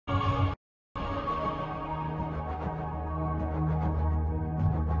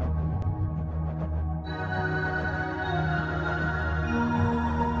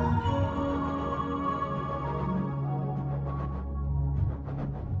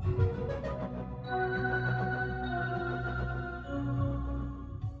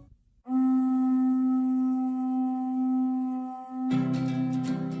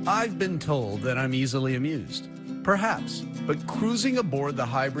I've been told that I'm easily amused. Perhaps, but cruising aboard the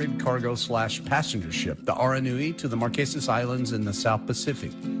hybrid cargo/passenger ship, the Aranui, to the Marquesas Islands in the South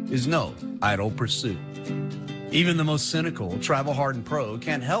Pacific is no idle pursuit. Even the most cynical, travel-hardened pro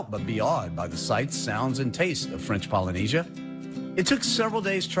can't help but be awed by the sights, sounds, and tastes of French Polynesia. It took several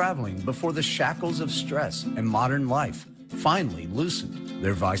days traveling before the shackles of stress and modern life finally loosened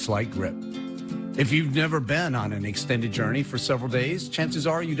their vice-like grip. If you've never been on an extended journey for several days, chances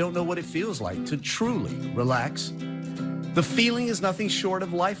are you don't know what it feels like to truly relax. The feeling is nothing short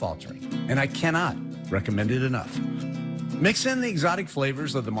of life-altering, and I cannot recommend it enough. Mix in the exotic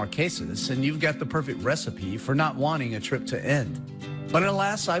flavors of the Marquesas, and you've got the perfect recipe for not wanting a trip to end. But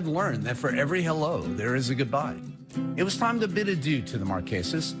alas, I've learned that for every hello, there is a goodbye. It was time to bid adieu to the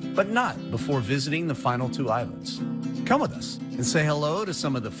Marquesas, but not before visiting the final two islands. Come with us and say hello to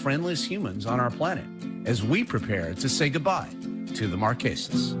some of the friendliest humans on our planet as we prepare to say goodbye to the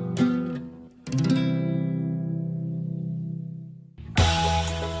Marquesas.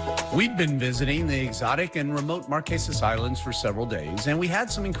 We've been visiting the exotic and remote Marquesas Islands for several days, and we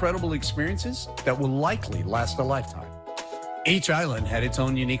had some incredible experiences that will likely last a lifetime. Each island had its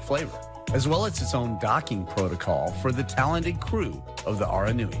own unique flavor, as well as its own docking protocol for the talented crew of the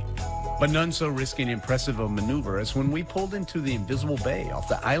Aranui. But none so risky and impressive a maneuver as when we pulled into the Invisible Bay off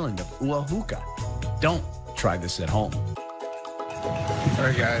the island of Ua Huka. Don't try this at home. All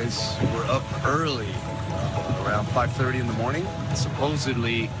right, guys, we're up early, around 5:30 in the morning.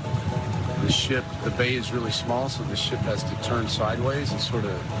 Supposedly, the bay is really small, so the ship has to turn sideways and sort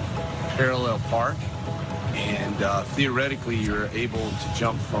of parallel park. And theoretically, you're able to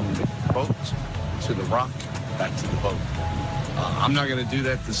jump from the boat to the rock, back to the boat. I'm not going to do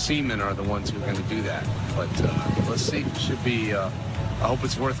that. The seamen are the ones who are going to do that. But let's see. Should be, I hope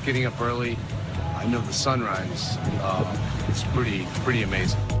it's worth getting up early. I know the sunrise is pretty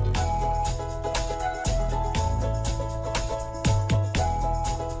amazing.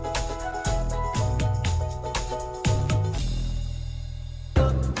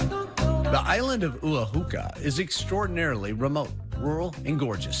 The island of Ua Huka is extraordinarily remote, rural, and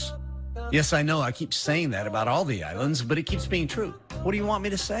gorgeous. Yes, I know I keep saying that about all the islands, but it keeps being true. What do you want me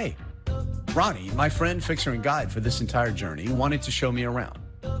to say? Ronnie, my friend, fixer, and guide for this entire journey, wanted to show me around,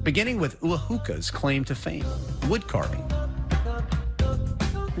 beginning with Ua Huka's claim to fame, wood carving.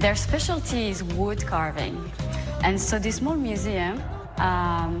 Their specialty is wood carving. And so this small museum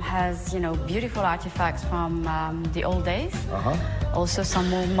has, beautiful artifacts from the old days. Also some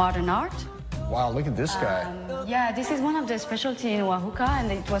more modern art. Wow, look at this guy. Yeah, this is one of the specialty in Ua Huka,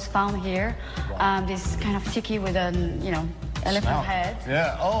 and it was found here. This kind of tiki with an, elephant head.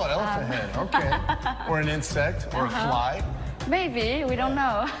 Yeah, oh, an elephant head, okay. Or an insect, or a fly. Maybe, we don't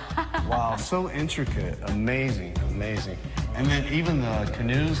know. Wow, so intricate, amazing, amazing. And then even the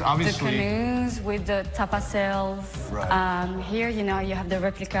canoes, obviously. The canoes with the tapa sails. Right. Here, you have the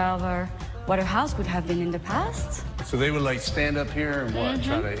replica of what a house would have been in the past. So they would stand up here and what,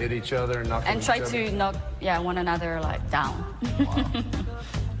 try to hit each other and knock and try to knock, one another down.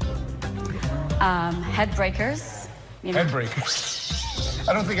 Wow. Head breakers. Head breakers.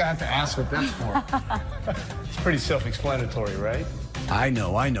 I don't think I have to ask what that's for. It's pretty self-explanatory, right? I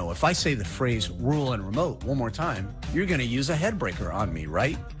know. If I say the phrase rural and remote one more time, you're going to use a head breaker on me,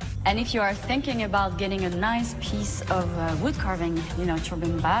 right? And if you are thinking about getting a nice piece of wood carving, to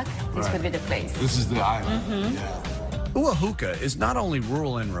bring back, this would be the place. This is the island. Yeah. Ua Huka is not only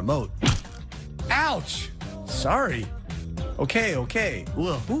rural and remote. Ouch! Sorry. Okay.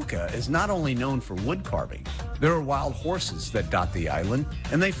 Ua Huka is not only known for wood carving. There are wild horses that dot the island,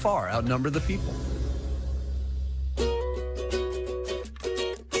 and they far outnumber the people.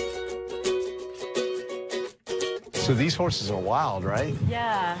 So these horses are wild, right?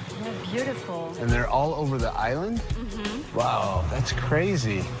 Yeah, they're beautiful. And they're all over the island? Wow, that's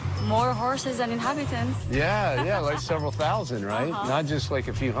crazy. More horses than inhabitants. Yeah, like several thousand, right? Not just like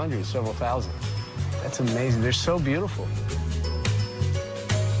a few hundred, several thousand. That's amazing. They're so beautiful.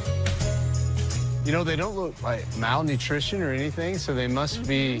 They don't look like malnutrition or anything, so they must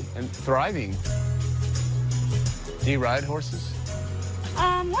be thriving. Do you ride horses?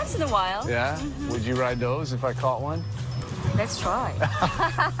 Once in a while. Yeah? Would you ride those if I caught one? Let's try.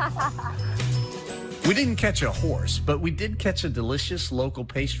 We didn't catch a horse, but we did catch a delicious local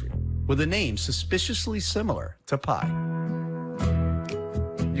pastry with a name suspiciously similar to pie.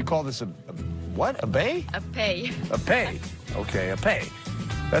 You call this a what? A bay? A pay. A pay. Okay, a pay.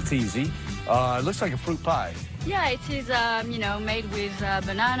 That's easy. It looks like a fruit pie. Yeah, it is, made with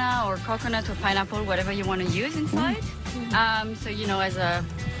banana or coconut or pineapple, whatever you want to use inside. So, as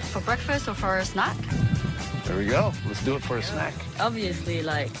for breakfast or for a snack. There we go. Let's do it for a snack. Obviously,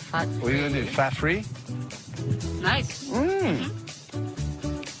 like fat. What are you gonna do? Fat free? Nice.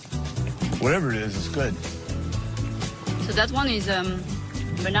 Whatever it is, it's good. So that one is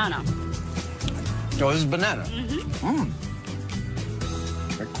banana. Oh, this is banana.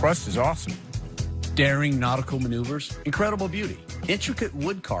 The crust is awesome. Daring nautical maneuvers, incredible beauty, intricate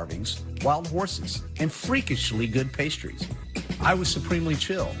wood carvings, wild horses, and freakishly good pastries. I was supremely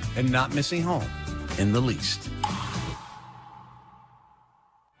chill and not missing home in the least.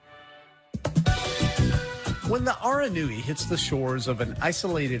 When the Aranui hits the shores of an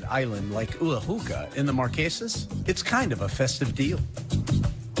isolated island like Ulahuka in the Marquesas, it's kind of a festive deal.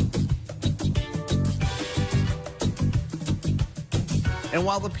 And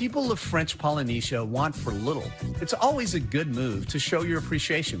while the people of French Polynesia want for little, it's always a good move to show your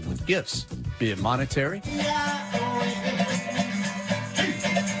appreciation with gifts, be it monetary,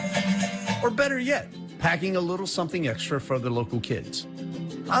 or better yet, packing a little something extra for the local kids.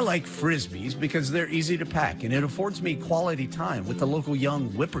 I like Frisbees because they're easy to pack and it affords me quality time with the local young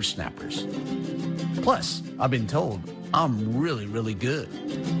whippersnappers. Plus, I've been told I'm really, really good.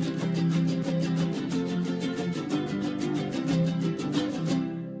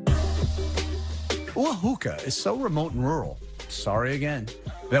 Ulahuka is so remote and rural, sorry again,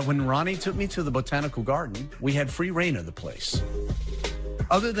 that when Ronnie took me to the botanical garden, we had free reign of the place.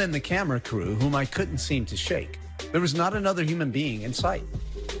 Other than the camera crew, whom I couldn't seem to shake, there was not another human being in sight.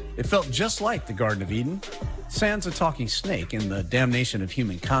 It felt just like the Garden of Eden, sans a talking snake and the damnation of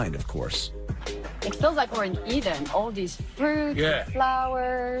humankind, of course. It feels like we're in Eden. All these fruits, Yeah. and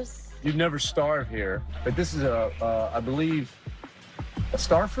flowers. You'd never starve here, but this is I believe, a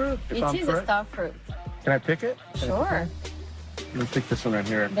star fruit? It is a star fruit. Can I pick it? Sure. Let me pick this one right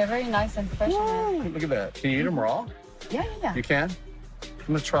here. They're very nice and fresh. Woo, look at that. Can you eat them raw? Yeah. You can? I'm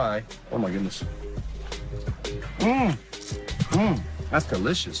gonna try. Oh my goodness. That's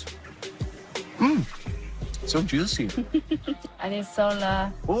delicious. So juicy. And it's all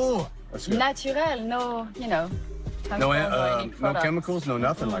Oh, that's good. natural, no, No, chemicals or any no products. chemicals, no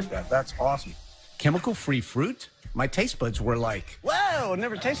nothing like that. That's awesome. Chemical-free fruit? My taste buds were like, wow, I've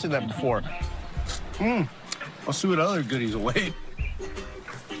never tasted that before. I'll see what other goodies await.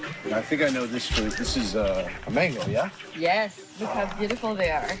 I think I know this fruit. This is a mango, yeah? Yes, look how beautiful they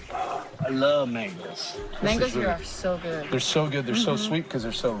are. I love mangoes. Mangoes here are so good. They're so good. They're so sweet because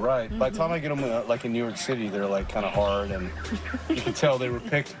they're so ripe. By the time I get them, like in New York City, they're like kind of hard, and you can tell they were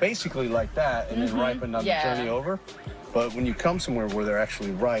picked basically like that and then ripened on the journey over. But when you come somewhere where they're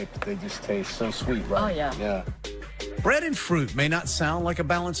actually ripe, they just taste so sweet, right? Oh, yeah. Yeah. Bread and fruit may not sound like a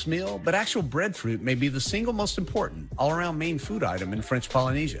balanced meal, but actual breadfruit may be the single most important all-around main food item in French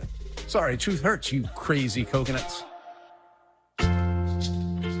Polynesia. Sorry, truth hurts, you crazy coconuts.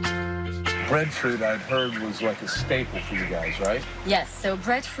 Breadfruit, I'd heard, was like a staple for you guys, right? Yes, so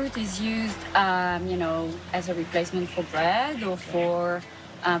breadfruit is used, as a replacement for bread or for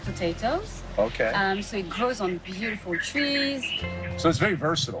potatoes. Okay. So it grows on beautiful trees. So it's very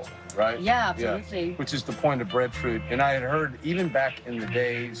versatile, right? Yeah, absolutely. Yeah, which is the point of breadfruit. And I had heard, even back in the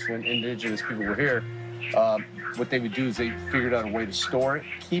days when indigenous people were here, what they would do is they figured out a way to store it,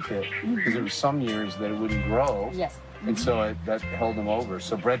 keep it, because there were some years that it wouldn't grow. Yes. And so that held them over.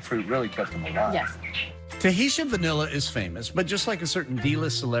 So breadfruit really kept them alive. Yes. Tahitian vanilla is famous, but just like a certain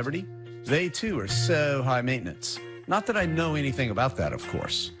D-list celebrity, they too are so high maintenance. Not that I know anything about that, of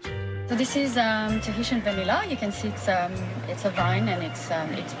course. So this is Tahitian vanilla. You can see it's a vine and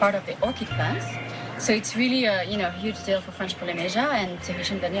it's part of the orchid plants. So it's really a huge deal for French Polynesia, and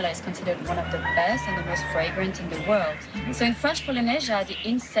Tahitian vanilla is considered one of the best and the most fragrant in the world. So in French Polynesia, the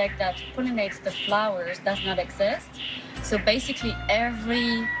insect that pollinates the flowers does not exist. So basically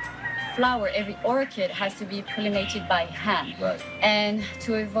every flower, every orchid has to be pollinated by hand. Right. And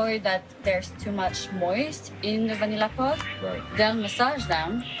to avoid that there's too much moist in the vanilla pod, Right. they'll massage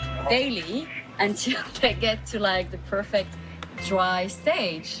them daily until they get to like the perfect dry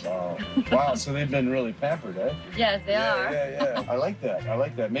stage. Wow. Wow, so they've been really pampered, eh? Yes, they are. Yeah. I like that. I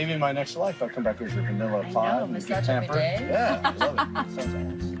like that. Maybe in my next life I'll come back as a vanilla I pod. know, and massage get every pampered. day. Yeah, I love it. Sounds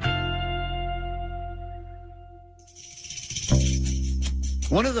awesome.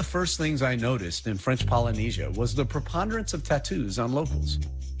 One of the first things I noticed in French Polynesia was the preponderance of tattoos on locals.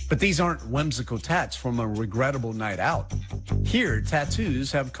 But these aren't whimsical tats from a regrettable night out. Here,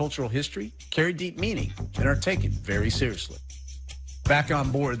 tattoos have cultural history, carry deep meaning, and are taken very seriously. Back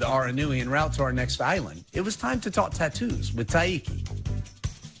on board the Aranui en route to our next island, it was time to talk tattoos with Taiki.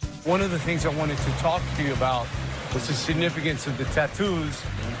 One of the things I wanted to talk to you about was the significance of the tattoos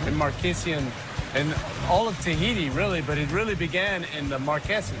in Marquesian and all of Tahiti, really, but it really began in the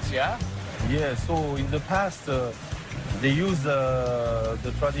Marquesas, yeah? Yeah, so in the past, they used the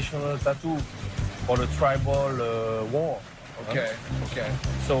traditional tattoo for the tribal war. Okay, okay.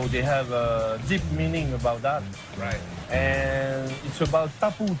 So they have a deep meaning about that. Right. And it's about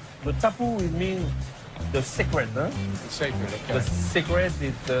tapu. The tapu, it means the secret. Huh? It's sacred, okay. The secret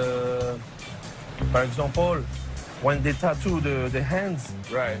is, for example, when they tattoo the hands,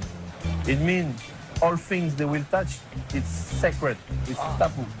 Right. it means all things they will touch, it's sacred. It's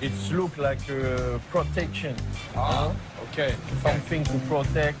tapu. It's look like protection. Okay. Something to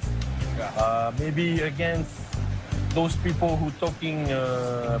protect. Yeah. Maybe against those people who talking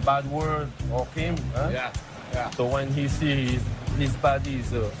bad word of him. Huh? Yeah, yeah. So when he sees his body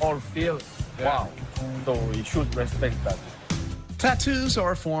is all filled, Yeah. wow. So he should respect that. Tattoos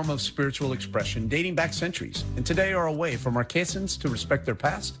are a form of spiritual expression dating back centuries, and today are a way for Marquesans to respect their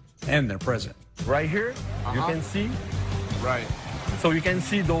past and their present. Right here, you can see. Right. So you can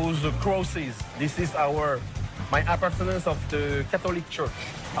see those crosses. This is my appartenance of the Catholic Church.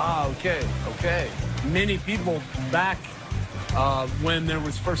 Ah, okay, okay. Many people back when there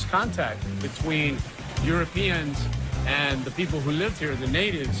was first contact between Europeans and the people who lived here, the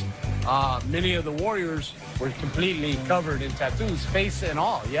natives, many of the warriors were completely covered in tattoos, face and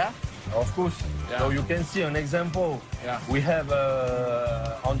all, yeah? Of course. Yeah. So you can see an example. Yeah. We have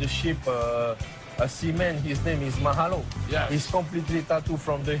on the ship a seaman. His name is Mahalo. Yes. He's completely tattooed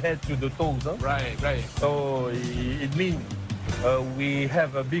from the head to the toes. Huh? Right, right. So it means we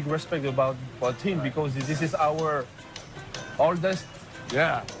have a big respect about him because this is our oldest.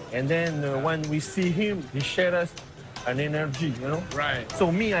 Yeah, And then when we see him, he shares us an energy, you know? right,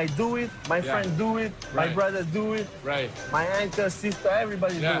 So me, I do it. My Yeah. friend do it. My Right. brother do it. right. My uncle, sister,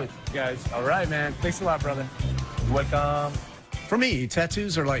 everybody do Yeah, it. guys. All right, man. Thanks a lot, brother. Welcome. For me,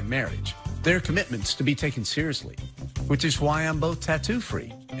 tattoos are like marriage. They're commitments to be taken seriously, which is why I'm both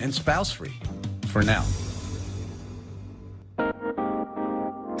tattoo-free and spouse-free for now.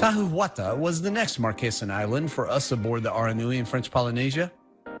 Tahuata was the next Marquesan island for us aboard the Aranui in French Polynesia.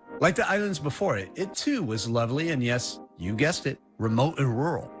 Like the islands before it, it too was lovely and yes, you guessed it, remote and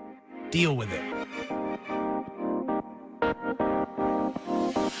rural. Deal with it.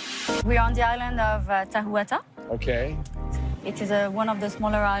 We're on the island of Tahuata. Okay. It is one of the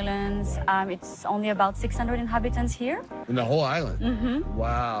smaller islands. It's only about 600 inhabitants here. In the whole island? Mm-hmm.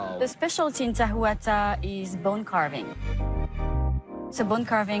 Wow. The specialty in Tahuata is bone carving. So bone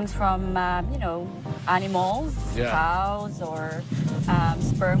carvings from, animals, Yeah. cows or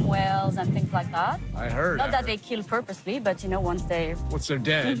sperm whales and things like that. I heard. Not that they kill purposely, but, once Once they're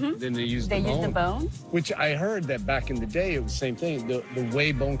dead, then they use they the use bone. the bones. Which I heard that back in the day, it was the same thing. The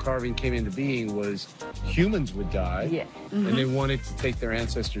way bone carving came into being was humans would die. Yeah. And they wanted to take their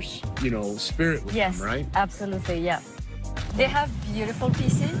ancestors', spirit with Yes, them, right? absolutely, yeah. They have beautiful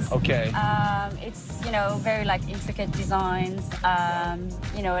pieces. Okay. It's, very intricate designs, a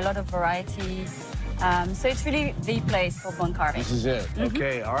lot of variety. So it's really the place for bone carving. This is it.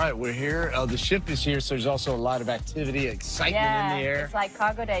 Okay. All right. We're here. The ship is here, so there's also a lot of activity, excitement Yeah, in the air. it's like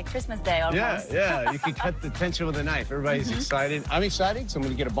Cargo Day, Christmas Day almost. Yeah. You can cut the tension with a knife. Everybody's excited. I'm excited, so I'm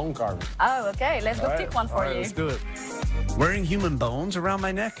going to get a bone carving. Oh, okay. Let's go All right. pick one for All right, you. let's do it. Wearing human bones around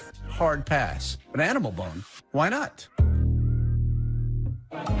my neck? Hard pass. But animal bone? Why not?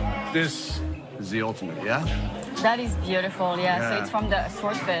 This is the ultimate, yeah? That is beautiful, yeah. Yeah. So it's from the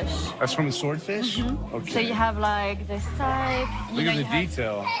swordfish. That's from the swordfish? Okay. So you have this type. Look at the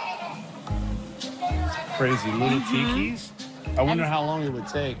detail. Crazy little tikis. I wonder how long it would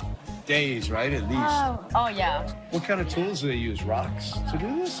take. Days, right? At least. Oh, yeah. What kind of tools do they use? Rocks to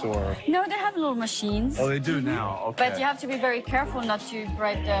do this, or? No, they have little machines. Oh, they do now. Okay. But you have to be very careful not to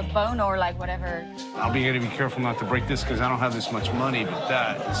break the bone or whatever. I'll be going to be careful not to break this because I don't have this much money, but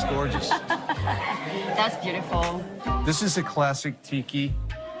that is gorgeous. That's beautiful. This is a classic tiki.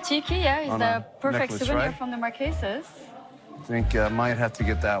 Tiki, yeah, is On the a perfect necklace, souvenir right? from the Marquesas. I think I might have to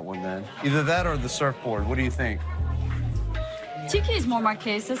get that one then. Either that or the surfboard. What do you think? Tiki is more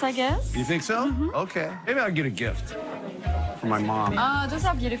Marquesas, I guess. You think so? Okay. Maybe I'll get a gift for my mom. Those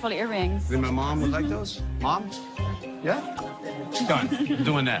are beautiful earrings. Think my mom would like those? Mom? Yeah? Done. I'm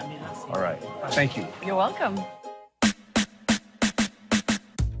doing that. All right. Thank you. You're welcome.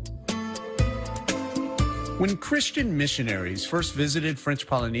 When Christian missionaries first visited French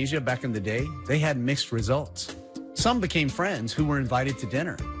Polynesia back in the day, they had mixed results. Some became friends who were invited to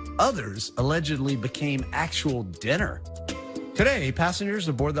dinner. Others allegedly became actual dinner. Today, passengers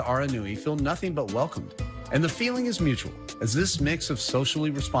aboard the Aranui feel nothing but welcomed, and the feeling is mutual, as this mix of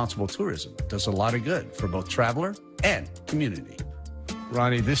socially responsible tourism does a lot of good for both traveler and community.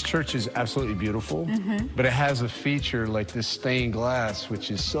 Ronnie, this church is absolutely beautiful, but it has a feature like this stained glass,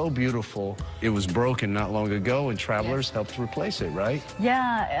 which is so beautiful. It was broken not long ago, and travelers helped replace it, right?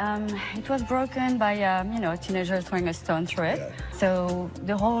 Yeah, it was broken by, teenagers throwing a stone through it. Yeah. So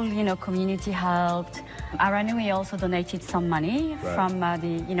the whole, community helped. Aranui also donated some money from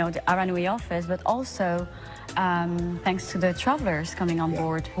the Aranui office, but also thanks to the travelers coming on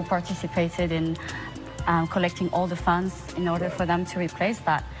board who participated in collecting all the funds in order for them to replace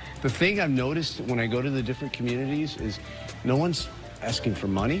that. The thing I've noticed when I go to the different communities is no one's asking for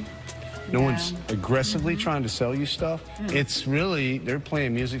money. No one's aggressively trying to sell you stuff. It's really, they're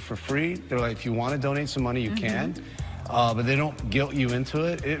playing music for free. They're like, if you want to donate some money, you can. But they don't guilt you into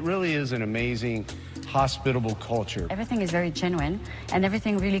it. It really is an amazing, hospitable culture. Everything is very genuine, and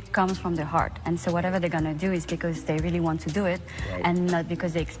everything really comes from the heart. And so whatever they're going to do is because they really want to do it, and not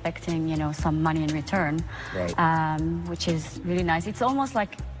because they're expecting, some money in return, which is really nice. It's almost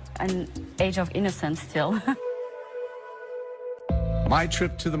like an age of innocence still. My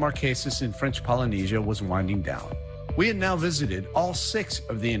trip to the Marquesas in French Polynesia was winding down. We had now visited all 6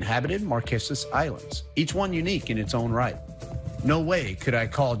 of the inhabited Marquesas Islands, each one unique in its own right. No way could I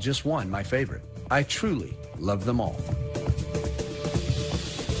call just one my favorite. I truly love them all.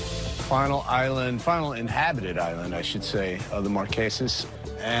 Final inhabited island, I should say, of the Marquesas.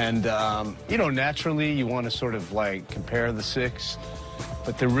 And, naturally you want to sort of like compare the 6,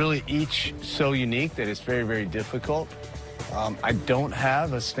 but they're really each so unique that it's very, very difficult. I don't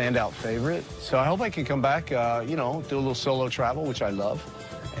have a standout favorite, so I hope I can come back, do a little solo travel, which I love.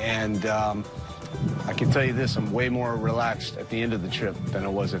 And I can tell you this, I'm way more relaxed at the end of the trip than I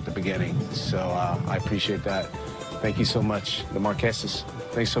was at the beginning. So I appreciate that. Thank you so much, the Marquesas.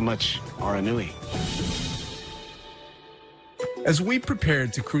 Thanks so much, Aranui. As we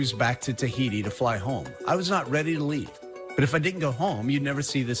prepared to cruise back to Tahiti to fly home, I was not ready to leave. But if I didn't go home, you'd never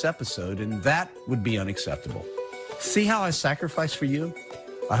see this episode, and that would be unacceptable. See how I sacrificed for you?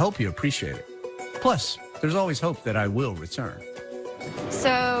 I hope you appreciate it. Plus, there's always hope that I will return.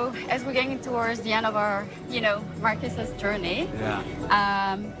 So, as we're getting towards the end of our, Marquesas journey,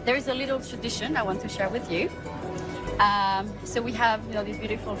 there is a little tradition I want to share with you. So we have, these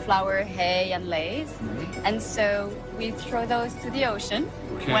beautiful flower hay and leis, and so we throw those to the ocean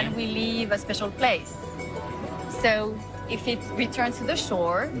when we leave a special place. So if it returns to the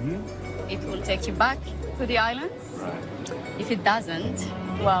shore, it will take you back to the islands. If it doesn't,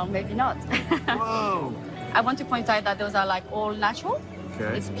 well, maybe not. Whoa! I want to point out that those are like all natural.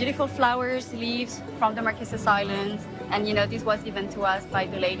 It's beautiful flowers, leaves from the Marquesas Islands, and this was given to us by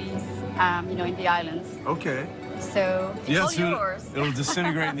the ladies, in the islands. Okay. So it's all yours. It'll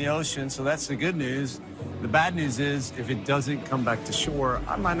disintegrate in the ocean, so that's the good news. The bad news is, if it doesn't come back to shore,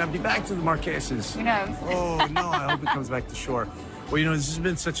 I might not be back to the Marquesas. Who knows? Oh, no, I hope it comes back to shore. Well, this has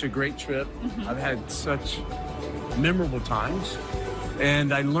been such a great trip. I've had such memorable times,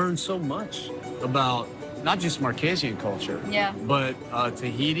 and I learned so much about not just Marquesian culture, but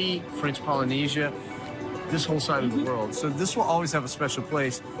Tahiti, French Polynesia, this whole side of the world. So this will always have a special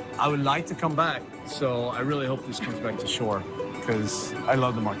place. I would like to come back, so I really hope this comes back to shore, because I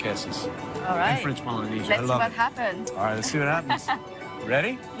love the Marquesas. All right. And French Polynesia. Let's see what happens. All right, let's see what happens.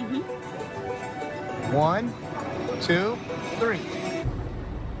 Ready? 1, 2, 3.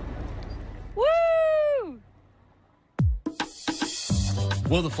 Woo!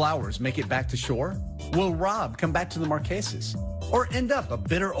 Will the flowers make it back to shore? Will Rob come back to the Marquesas? Or end up a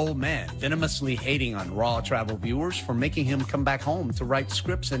bitter old man venomously hating on Raw Travel viewers for making him come back home to write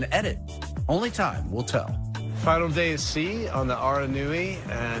scripts and edit? Only time will tell. Final day at sea on the Aranui,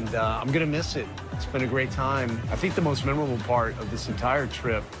 and I'm going to miss it. It's been a great time. I think the most memorable part of this entire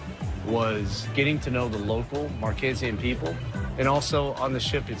trip was getting to know the local Marquesian people, and also on the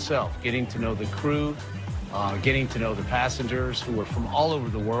ship itself, getting to know the crew, getting to know the passengers who were from all over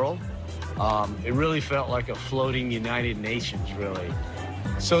the world. It really felt like a floating United Nations, really.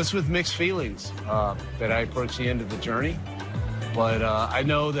 So it's with mixed feelings that I approach the end of the journey. But I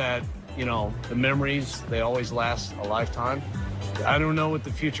know that, the memories, they always last a lifetime. I don't know what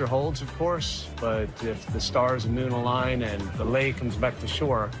the future holds, of course, but if the stars and moon align and the lei comes back to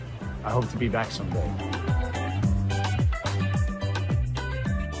shore, I hope to be back someday.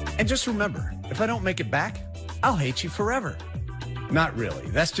 And just remember, if I don't make it back, I'll hate you forever. Not really.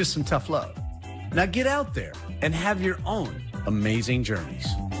 That's just some tough love. Now get out there and have your own amazing journeys.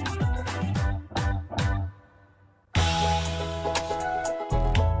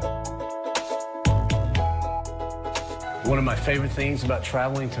 One of my favorite things about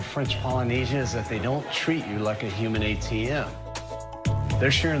traveling to French Polynesia is that they don't treat you like a human ATM.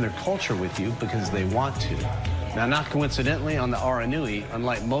 They're sharing their culture with you because they want to. Now, not coincidentally, on the Aranui,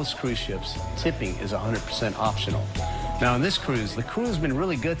 unlike most cruise ships, tipping is 100% optional. Now, on this cruise, the crew has been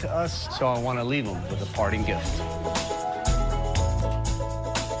really good to us, so I want to leave them with a parting gift.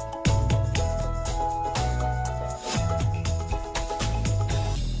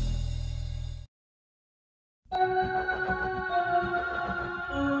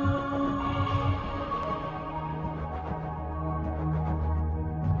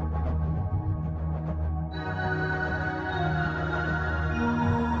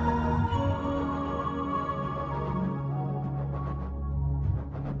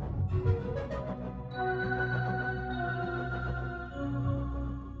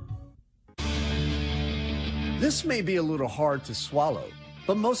 This may be a little hard to swallow,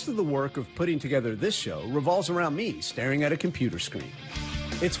 but most of the work of putting together this show revolves around me staring at a computer screen.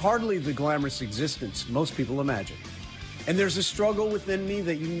 It's hardly the glamorous existence most people imagine. And there's a struggle within me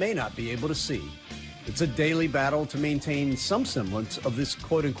that you may not be able to see. It's a daily battle to maintain some semblance of this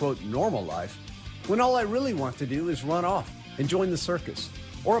quote-unquote normal life when all I really want to do is run off and join the circus,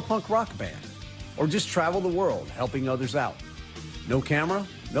 or a punk rock band, or just travel the world helping others out. No camera,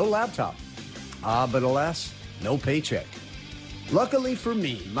 no laptop. But alas, no paycheck. Luckily for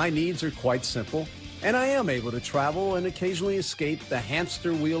me, my needs are quite simple, and I am able to travel and occasionally escape the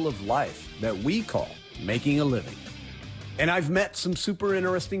hamster wheel of life that we call making a living. And I've met some super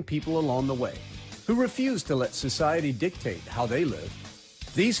interesting people along the way who refuse to let society dictate how they live.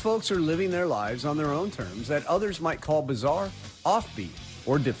 These folks are living their lives on their own terms that others might call bizarre, offbeat,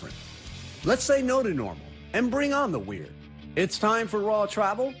 or different. Let's say no to normal and bring on the weird. It's time for Raw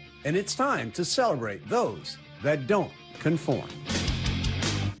Travel, and it's time to celebrate those that don't conform.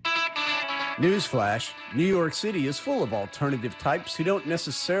 Newsflash, New York City is full of alternative types who don't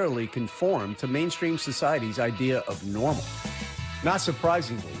necessarily conform to mainstream society's idea of normal. Not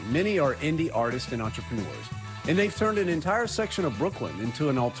surprisingly, many are indie artists and entrepreneurs, and they've turned an entire section of Brooklyn into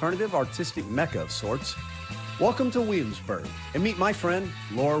an alternative artistic mecca of sorts. Welcome to Williamsburg, and meet my friend,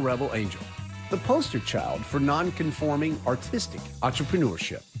 Laura Rebel Angel, the poster child for non-conforming artistic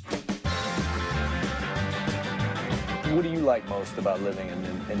entrepreneurship. What do you like most about living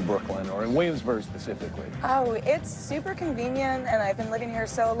in Brooklyn, or in Williamsburg specifically? Oh, it's super convenient, and I've been living here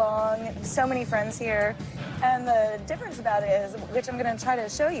so long, so many friends here. And the difference about it is, which I'm going to try to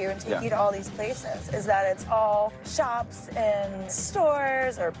show you and take you to all these places, is that it's all shops and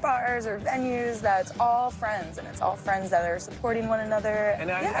stores or bars or venues that's all friends, and it's all friends that are supporting one another.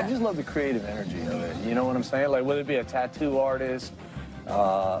 And I just love the creative energy of it. You know what I'm saying? Like, whether it be a tattoo artist,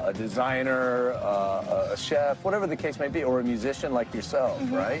 a designer, a chef, whatever the case may be, or a musician like yourself,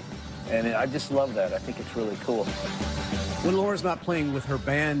 right? And I just love that. I think it's really cool. When Laura's not playing with her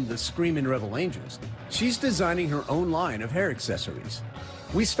band, the Screamin' Rebel Angels, she's designing her own line of hair accessories.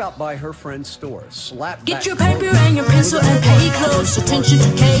 We stopped by her friend's store, Slapback. Get your paper and your pencil and pay close attention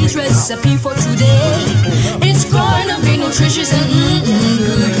to Kay's recipe for today. It's going to be nutritious and good.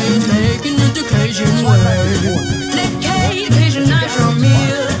 Kay's making it the Cajun way. Let Kay Cajunize your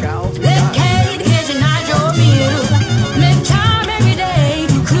meal. Let Kay Cajunize your meal. Make time every day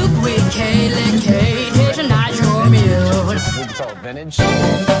to cook with Kay. Let Kay Cajunize your meal. It's all vintage. Well,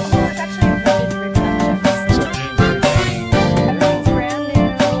 it's actually a vintage reproduction. It's brand new,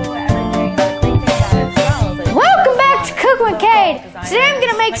 everything. The great thing about it as well is that Welcome back to Cook with Cade. Today I'm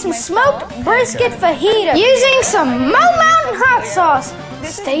going to make some smoked brisket fajita using some Mo Mountain hot sauce.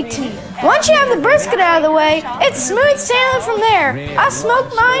 Stay tuned. Once you have the brisket out of the way, it's smooth sailing from there. I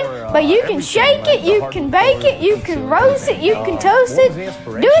smoked mine, but you can shake it, you can bake it, you can roast it, you can toast it.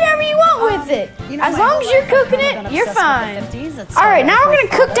 Do whatever you want with it. As long as you're cooking it, you're fine. Alright, now we're going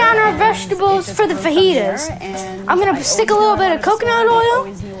to cook down our vegetables for the fajitas. I'm going to stick a little bit of coconut oil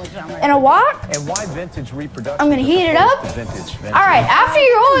in a wok. And why vintage reproduction? I'm going to heat it up. Alright, after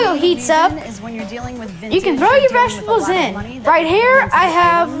your oil heats up, you can throw your vegetables in. Right here, I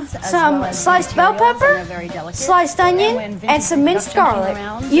have some sliced bell pepper, sliced onion, and some minced garlic.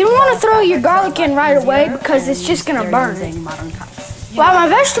 You don't want to throw your garlic in right away because it's just going to burn it. While my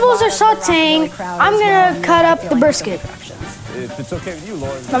vegetables are sauteing, I'm going to cut up the brisket. If it's okay with you,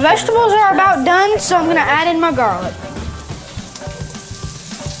 Laura. My vegetables are about done, so I'm going to add in my garlic.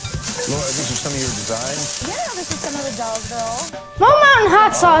 Laura, these are some of your designs? yeah, this is some of the Dogville. Mo Mountain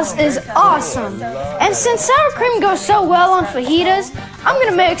hot sauce is awesome. And since sour cream goes so well on fajitas, I'm going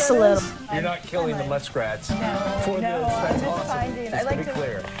to mix a little. You're not killing the muskrats for this. No, I'm That's just awesome. finding. Just I like to be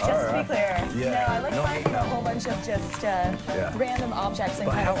clear. to be clear. Yeah. No, I like finding a whole bunch of just random objects and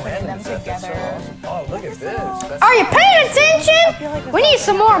But kind how of putting them random is that? That's together. so awesome. Oh, look at this. That's Are you paying attention? We need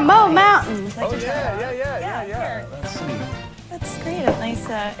some more Mo Mountain. Oh, yeah. Let's see. it's great.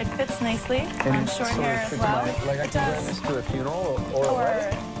 It fits nicely on short hair as well. Like I can wear this to a funeral or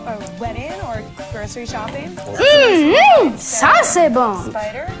a wedding or grocery shopping. Saucy bone.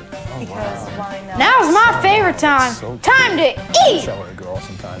 Spider, because why not? Now's my favorite time. Time to eat. shower a girl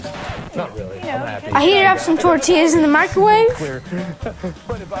sometimes. Not really. You know, I'm happy. I heated up some tortillas in the microwave. Clear.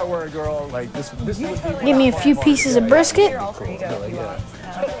 But if I were a girl, like this would be Give me a few pieces of brisket. Your alter ego if you want.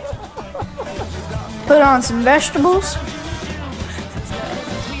 Put on some vegetables.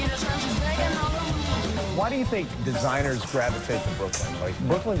 Why do you think designers gravitate to Brooklyn? Like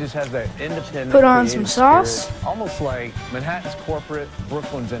Brooklyn just has that independent. Put on some creative sauce. spirit. Almost like Manhattan's corporate,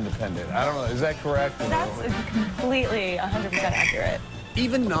 Brooklyn's independent. I don't know. Is that correct? That's completely 100% accurate.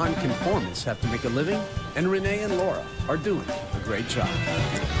 Even nonconformists have to make a living, and Renee and Laura are doing a great job.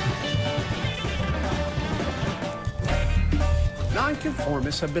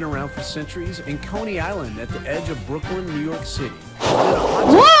 Nonconformists have been around for centuries in Coney Island at the edge of Brooklyn, New York City.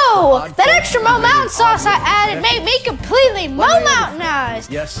 Whoa! That extra Mo Mountain sauce I added made me completely Mo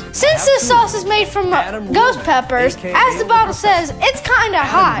Mountainized. Yes. Since this sauce is made from ghost peppers, as the bottle says, it's kinda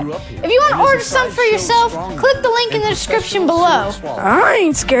hot. If you want to order some for yourself, click the link in the description below. I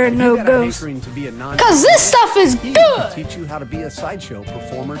ain't scared of no ghosts. Cause this stuff is good! Teach you how to be a sideshow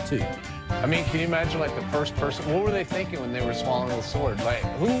performer too. I mean, can you imagine like the first person? What were they thinking when they were swallowing the sword? Like,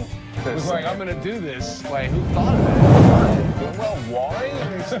 who was like, I'm gonna do this? Like, who thought of that? Well, why?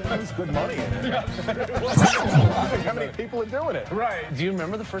 There's good money in it. How many people are doing it? Right. Do you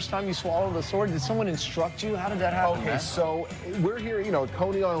remember the first time you swallowed a sword? Did someone instruct you? How did that happen? Okay, so we're here, you know, at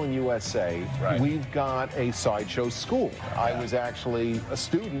Coney Island, USA. Right. We've got a sideshow school. I was actually a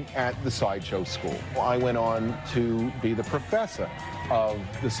student at the sideshow school. I went on to be the professor of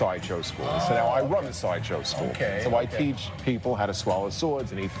the sideshow school. So now I run the sideshow school. Okay, So I teach people how to swallow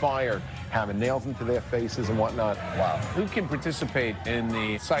swords and eat fire, hammer nails into their faces and whatnot. Wow. Who can participate in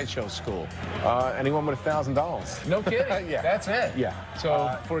the sideshow school? Anyone with $1,000. No kidding. Yeah. That's it. Yeah.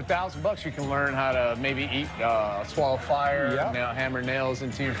 So for $1,000, you can learn how to maybe eat, swallow fire, Yeah. Hammer nails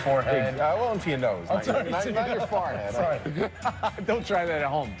into your forehead. Well, into your nose. I'm sorry, not your forehead. Sorry. Don't try that at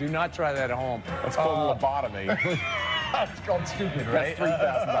home. Do not try that at home. That's called lobotomy. It's called stupid, right?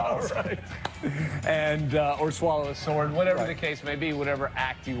 That's $3,000. Right. And or swallow a sword, whatever the case may be, whatever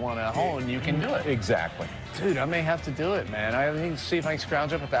act you want to hone, you can do it. Exactly. Dude, I may have to do it, man. I need to see if I can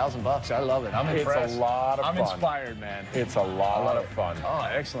scrounge up $1,000. I love it. I'm impressed. It's a lot of fun. I'm inspired, man. It's a lot of fun. Oh,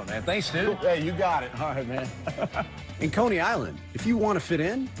 excellent, man. Thanks, dude. Hey, you got it. All right, man. In Coney Island, if you want to fit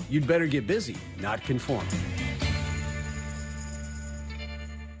in, you'd better get busy, not conform.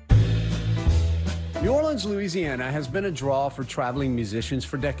 New Orleans, Louisiana has been a draw for traveling musicians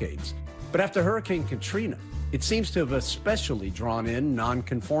for decades. But after Hurricane Katrina, it seems to have especially drawn in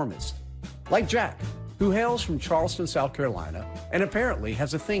nonconformists. Like Jack, who hails from Charleston, South Carolina, and apparently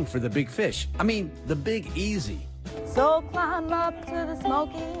has a thing for the big fish. I mean, the Big Easy. So climb up to the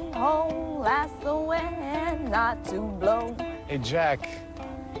smoking hole, ask the wind not to blow. Hey, Jack,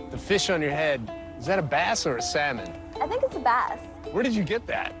 the fish on your head, is that a bass or a salmon? I think it's a bass. Where did you get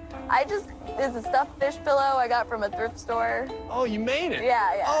that? It's a stuffed fish pillow I got from a thrift store. Oh, you made it?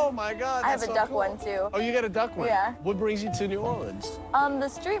 Yeah. Oh, my God. I have that's a so duck cool. one, too. Oh, you got a duck one? Yeah. What brings you to New Orleans? The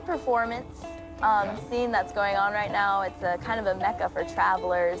street performance scene that's going on right now, it's a kind of a mecca for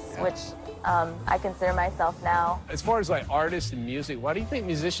travelers, which I consider myself now. As far as like artists and music, why do you think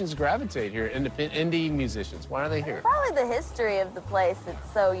musicians gravitate here? Indie musicians, why are they here? Probably the history of the place.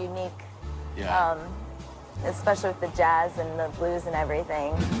 It's so unique. Yeah. Especially with the jazz and the blues and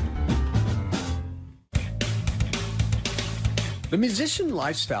everything. The musician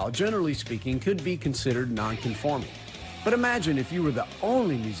lifestyle, generally speaking, could be considered non-conforming. But imagine if you were the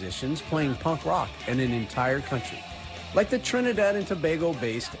only musicians playing punk rock in an entire country, like the Trinidad and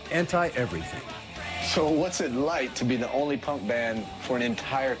Tobago-based Anti-Everything. So what's it like to be the only punk band for an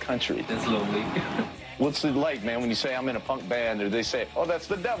entire country? It's lonely. What's it like, man, when you say I'm in a punk band, or they say, oh, that's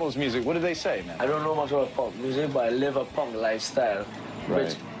the devil's music? What do they say, man? I don't know much about punk music, but I live a punk lifestyle,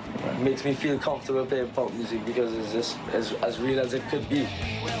 which makes me feel comfortable playing punk music because it's just as real as it could be.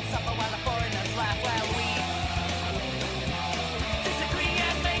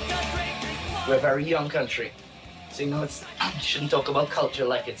 We're a very young country. So, you know, you shouldn't talk about culture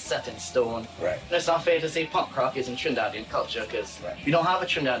like it's set in stone. Right. And it's not fair to say punk rock isn't Trinidadian culture, because we don't have a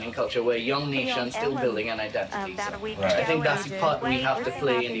Trinidadian culture. We're a young nation still building an identity. So I think that's the part we have to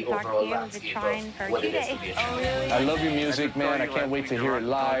play in the overall landscape of what it is to be a Trinidadian. I love your music, man. I can't wait to hear it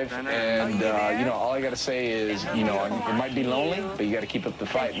live. And, you know, all I got to say is, you know, it might be lonely, but you got to keep up the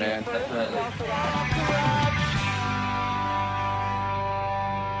fight, man.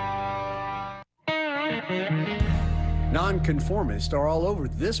 Nonconformists are all over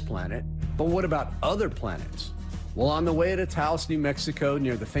this planet, but what about other planets? Well, on the way to Taos, New Mexico,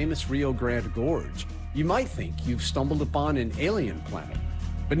 near the famous Rio Grande Gorge, you might think you've stumbled upon an alien planet.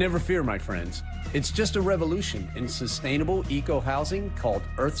 But never fear, my friends. It's just a revolution in sustainable eco-housing called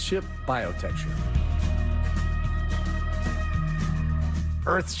Earthship Biotecture.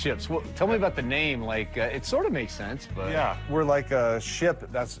 Earthships. Well, tell me about the name. Like, it sort of makes sense, but... Yeah, we're like a ship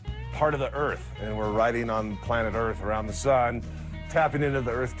that's part of the Earth, and we're riding on planet Earth around the sun, tapping into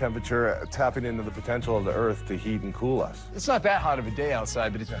the Earth temperature, tapping into the potential of the Earth to heat and cool us. It's not that hot of a day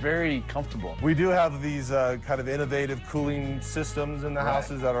outside, but it's very comfortable. We do have these kind of innovative cooling systems in the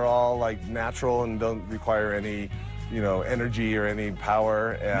houses that are all like natural and don't require any, you know, energy or any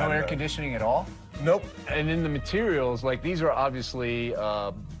power. And, no air conditioning at all? Nope. And in the materials, like these are obviously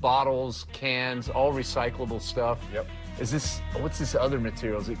bottles, cans, all recyclable stuff. Yep. Is this, what's this other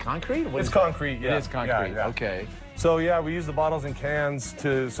material? Is it concrete? It's concrete, yeah. It is concrete, Yeah. okay. So yeah, we use the bottles and cans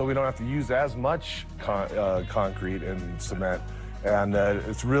so we don't have to use as much concrete and cement. And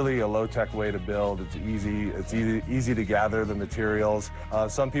it's really a low-tech way to build. It's easy to gather the materials.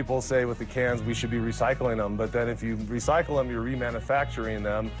 Some people say with the cans we should be recycling them, but then if you recycle them, you're remanufacturing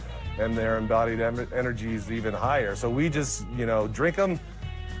them, and their embodied energy is even higher. So we just, you know, drink them,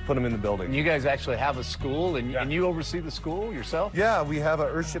 put them in the building. And you guys actually have a school, and you oversee the school yourself? Yeah, we have an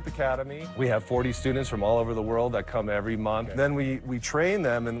Earthship Academy. We have 40 students from all over the world that come every month. Okay. Then we train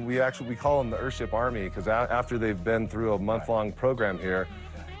them, and we call them the Earthship Army, because after they've been through a month-long program here,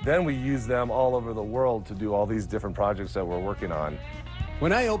 then we use them all over the world to do all these different projects that we're working on.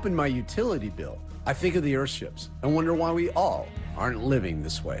 When I open my utility bill, I think of the Earthships and wonder why we all aren't living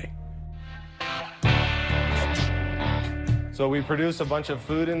this way. So we produce a bunch of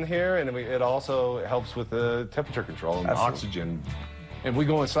food in here, and it also helps with the temperature control and oxygen. If we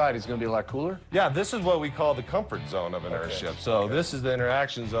go inside, it's going to be a lot cooler? Yeah, this is what we call the comfort zone of an Earthship. So this is the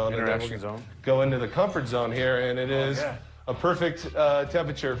interaction zone. Interaction zone. Go into the comfort zone here, and it is a perfect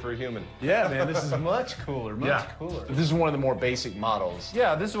temperature for a human. Yeah, man, this is much cooler, much cooler. This is one of the more basic models.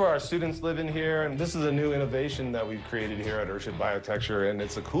 Yeah, this is where our students live in here, and this is a new innovation that we've created here at Earthship Biotecture, and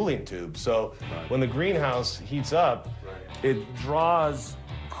it's a cooling tube. So when the greenhouse heats up, it draws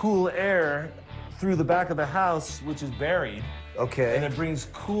cool air through the back of the house, which is buried. Okay. And it brings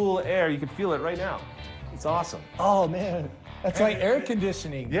cool air. You can feel it right now. It's awesome. Oh, man. That's like air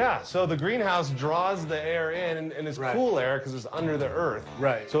conditioning. Yeah, so the greenhouse draws the air in, and it's cool air because it's under the earth.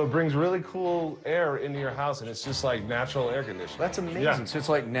 Right. So it brings really cool air into your house, and it's just like natural air conditioning. That's amazing. Yeah. So it's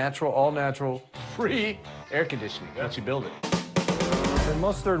like natural, all natural, free air conditioning once you build it. In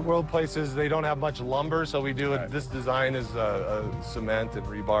most third world places, they don't have much lumber, so we do it. This design is a cement and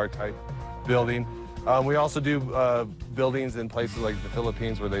rebar type building. We also do buildings in places like the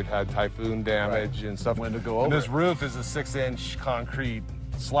Philippines where they've had typhoon damage and stuff. When to go over. And this roof is a 6-inch concrete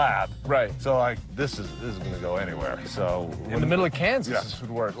slab. Right. So like this is going to go anywhere. So in the middle of Kansas, this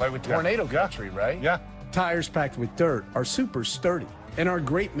would work, like with tornado country, right? Yeah. Tires packed with dirt are super sturdy and are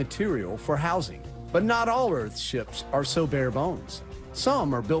great material for housing. But not all Earthships are so bare bones.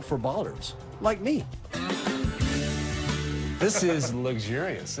 Some are built for ballers, like me. This is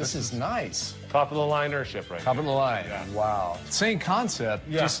luxurious. This is nice. Top of the line Earthship, right? Top of the line. Yeah. Wow. Same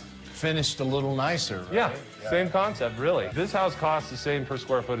concept, just finished a little nicer. Right? Yeah, same concept, really. This house costs the same per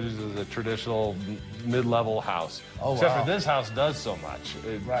square footage as a traditional mid-level house. Oh, Except wow. for this house does so much.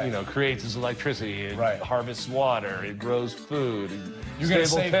 It, you know, creates its electricity, it harvests water, it grows food, You're going to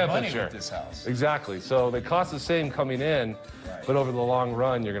stable save temperature. money with this house. Exactly. So they cost the same coming in, but over the long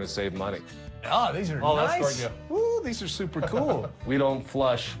run, you're going to save money. Oh, these are nice. That's going to. Ooh, these are super cool. We don't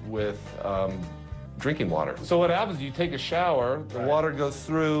flush with drinking water. So what happens, you take a shower, the water goes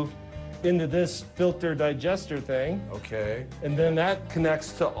through into this filter digester thing. Okay. And then that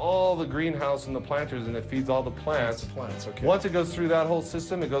connects to all the greenhouse and the planters, and it feeds all the plants. Okay. Once it goes through that whole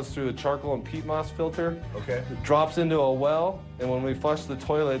system, it goes through a charcoal and peat moss filter. Okay. It drops into a well, and when we flush the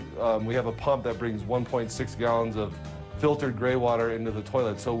toilet, we have a pump that brings 1.6 gallons of filtered gray water into the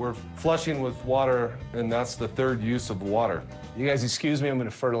toilet. So we're flushing with water, and that's the third use of water. You guys excuse me, I'm going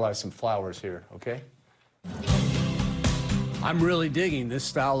to fertilize some flowers here, okay? I'm really digging this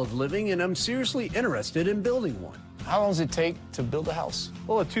style of living, and I'm seriously interested in building one. How long does it take to build a house?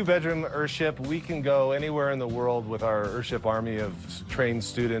 Well, a 2-bedroom Earthship, we can go anywhere in the world with our Earthship army of trained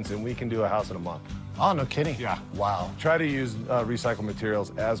students, and we can do a house in a month. Oh, no kidding? Yeah. Wow. Try to use recycled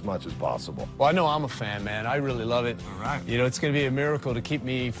materials as much as possible. Well, I know I'm a fan, man. I really love it. All right. You know, it's going to be a miracle to keep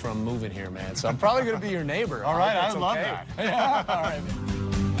me from moving here, man. So I'm probably going to be your neighbor. All right, I love that. that. Yeah, all right, man.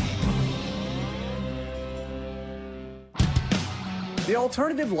 The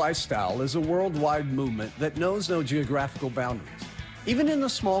alternative lifestyle is a worldwide movement that knows no geographical boundaries. Even in the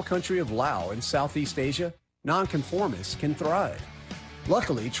small country of Laos in Southeast Asia, nonconformists can thrive.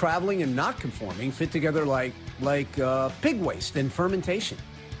 Luckily, traveling and not conforming fit together like pig waste and fermentation.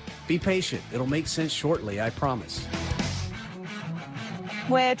 Be patient. It'll make sense shortly, I promise.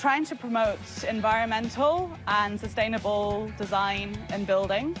 We're trying to promote environmental and sustainable design and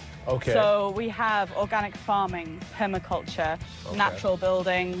building. Okay. So we have organic farming, permaculture, natural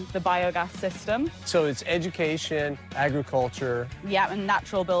building, the biogas system. So it's education, agriculture. Yeah, and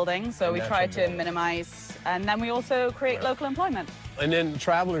natural building. So And we natural try to building. minimize, and then we also create local employment. And then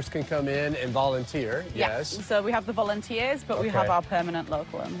travelers can come in and volunteer, yes. Yeah. So we have the volunteers, but we have Okay. our permanent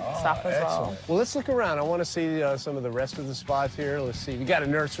local staff as well. Excellent. Well, let's look around. I want to see some of the rest of the spots here. Let's see. We got a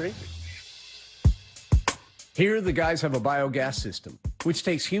nursery. Here, the guys have a biogas system, which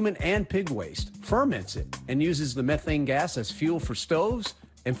takes human and pig waste, ferments it, and uses the methane gas as fuel for stoves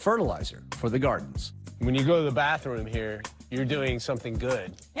and fertilizer for the gardens. When you go to the bathroom here, you're doing something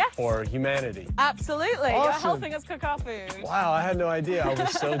good for humanity. Absolutely. You're Awesome. helping us cook our food. Wow, I had no idea I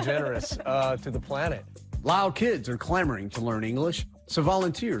was so generous to the planet. Lao kids are clamoring to learn English, so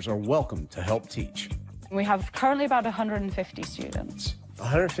volunteers are welcome to help teach. We have currently about 150 students.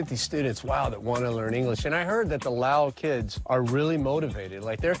 150 students, wow, that want to learn English. And I heard that the Lao kids are really motivated.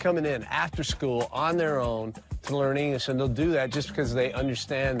 Like, they're coming in after school on their own to learn English, and they'll do that just because they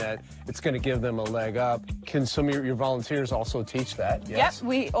understand that it's going to give them a leg up. Can some of your volunteers also teach that? Yes?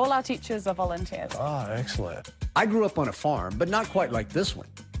 Yep, all our teachers are volunteers. Ah, excellent. I grew up on a farm, but not quite like this one.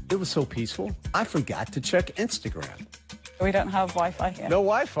 It was so peaceful, I forgot to check Instagram. We don't have Wi-Fi here. No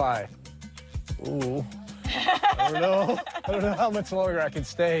Wi-Fi. Ooh. I don't know. I don't know how much longer I can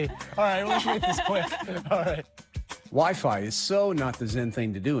stay. All right, let's make this quick. All right. Wi-Fi is so not the Zen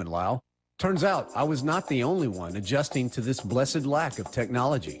thing to do in Lao. Turns out I was not the only one adjusting to this blessed lack of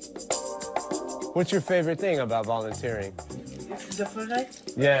technology. What's your favorite thing about volunteering? The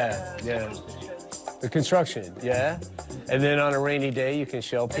project? Yeah, yeah. The construction, yeah? And then on a rainy day, you can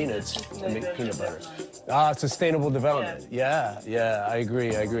shell peanuts to make peanut butter. Ah, sustainable development. Yeah, yeah, I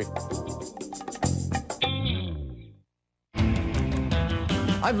agree, I agree.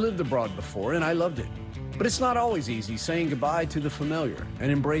 I've lived abroad before and I loved it. But it's not always easy saying goodbye to the familiar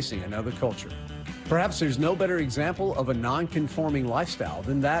and embracing another culture. Perhaps there's no better example of a non-conforming lifestyle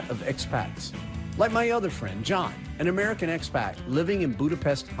than that of expats. Like my other friend, John, an American expat living in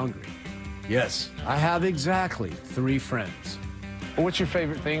Budapest, Hungary. Yes, I have exactly 3 friends. Well, what's your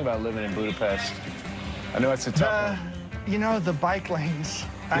favorite thing about living in Budapest? I know it's a tough one. You know, the bike lanes.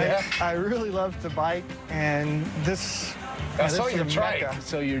 Yeah? I really love to bike, and this... I this saw is your a trike. mecca.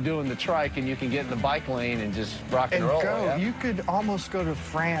 So you're doing the trike, and you can get in the bike lane and just rock and roll. go. Yeah? You could almost go to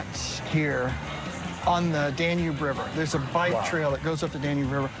France here on the Danube River. There's a bike trail that goes up the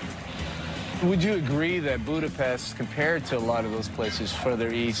Danube River. Would you agree that Budapest, compared to a lot of those places further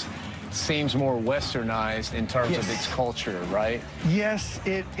east, seems more westernized in terms of its culture, right? Yes,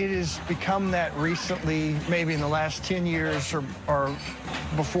 it has become that recently, maybe in the last 10 years or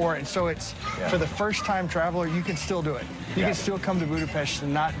before. And so it's, for the first-time traveler, you can still do it. You can still come to Budapest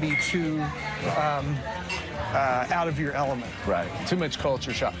and not be too out of your element. Right. Too much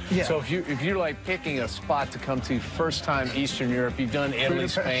culture shock. Yeah. So if you're like picking a spot to come to first time Eastern Europe, you've done Italy,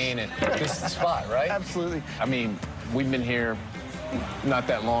 Budapest. Spain, and this is the spot, right? Absolutely. I mean, we've been here not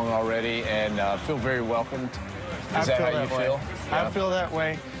that long already and feel very welcomed. Is that how you feel? I feel that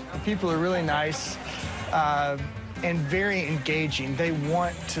way. The people are really nice and very engaging. They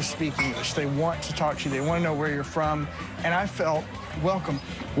want to speak English. They want to talk to you. They want to know where you're from. And I felt welcome.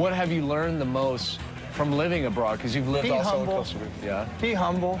 What have you learned the most from living abroad? Because you've lived Be also humble. in Costa Rica. Yeah. Be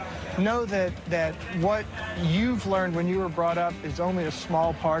humble. Know that what you've learned when you were brought up is only a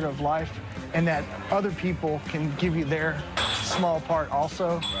small part of life, and that other people can give you their small part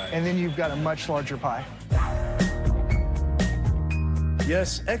also, and then you've got a much larger pie.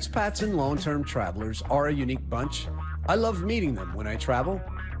 Yes, expats and long-term travelers are a unique bunch. I love meeting them when I travel.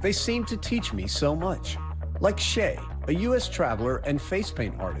 They seem to teach me so much. Like Shay, a U.S. traveler and face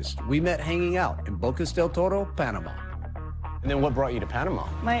paint artist we met hanging out in Bocas del Toro, Panama. And then what brought you to Panama?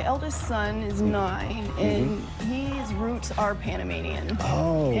 My eldest son is 9, and his roots are Panamanian.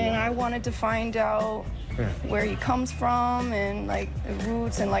 Oh. And I wanted to find out where he comes from and like the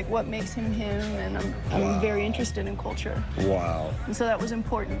roots and like what makes him him, and I'm very interested in culture. Wow. And so that was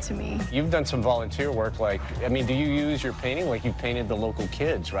important to me. You've done some volunteer work, like, I mean, do you use your painting like you painted the local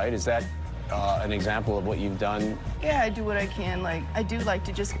kids, right? Is that an example of what you've done? Yeah, I do what I can. Like, I do like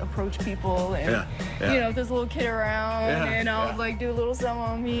to just approach people and, you know, if there's a little kid around, and I'll like do a little something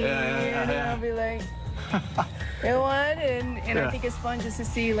on me, and then I'll be like, You know what? And I think it's fun just to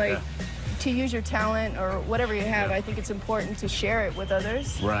see, like, to use your talent or whatever you have. I think it's important to share it with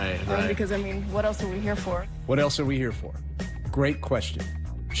others. Right. Because, I mean, what else are we here for? What else are we here for? Great question.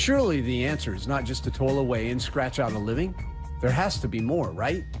 Surely the answer is not just to toil away and scratch out a living. There has to be more,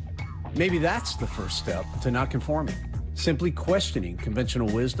 right? Maybe that's the first step to not conforming. Simply questioning conventional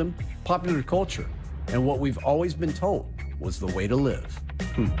wisdom, popular culture, and what we've always been told was the way to live.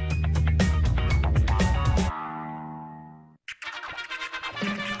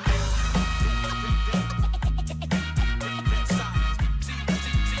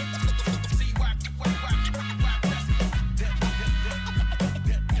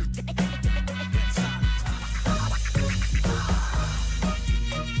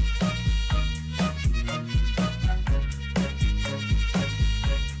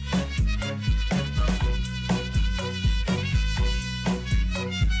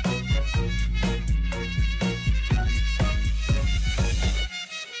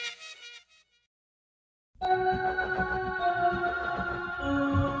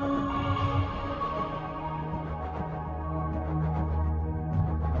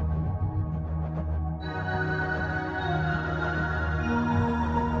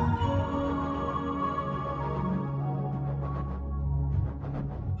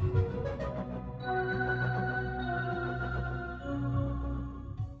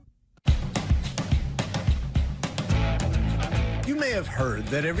 You may have heard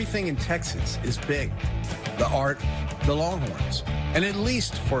that everything in Texas is big. The art, the Longhorns, and at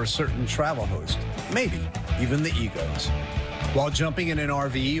least for a certain travel host, maybe even the egos. While jumping in an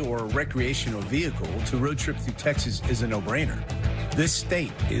RV or recreational vehicle to road trip through Texas is a no-brainer, this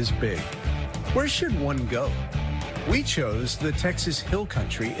state is big. Where should one go? We chose the Texas Hill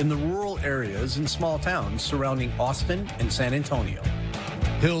Country in the rural areas and small towns surrounding Austin and San Antonio.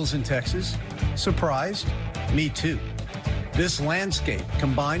 Hills in Texas? Surprised? Me too. This landscape,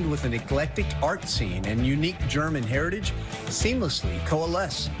 combined with an eclectic art scene and unique German heritage, seamlessly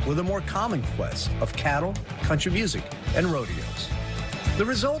coalesce with a more common quest of cattle, country music, and rodeos. The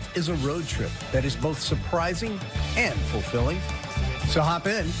result is a road trip that is both surprising and fulfilling. So hop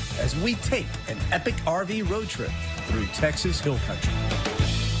in as we take an epic RV road trip through Texas Hill Country.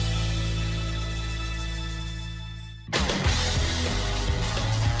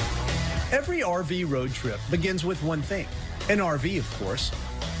 Every RV road trip begins with one thing. An RV, of course.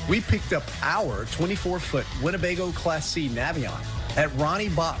 We picked up our 24-foot Winnebago Class C Navion at Ronnie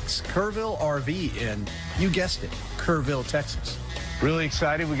Bach's Kerrville RV in, you guessed it, Kerrville, Texas. Really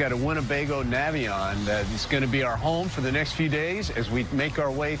excited. We got a Winnebago Navion that is going to be our home for the next few days as we make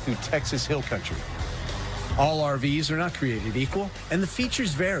our way through Texas Hill Country. All RVs are not created equal, and the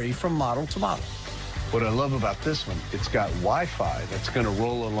features vary from model to model. What I love about this one, it's got Wi-Fi that's going to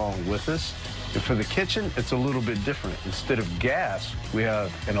roll along with us. And for the kitchen, it's a little bit different. Instead of gas, we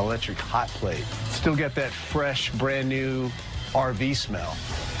have an electric hot plate. Still got that fresh, brand new RV smell.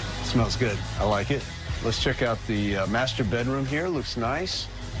 It smells good. I like it. Let's check out the master bedroom here. Looks nice.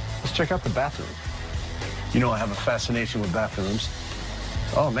 Let's check out the bathroom. You know I have a fascination with bathrooms.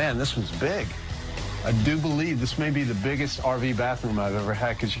 Oh man, this one's big. I do believe this may be the biggest RV bathroom I've ever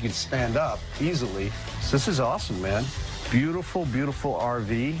had because you can stand up easily. So this is awesome, man. Beautiful, beautiful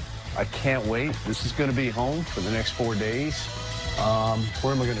RV. I can't wait. This is going to be home for the next 4 days.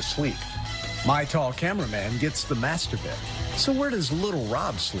 Where am I going to sleep? My tall cameraman gets the master bed. So where does little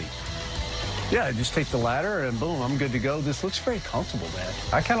Rob sleep? Yeah, I just take the ladder and boom, I'm good to go. This looks very comfortable, man.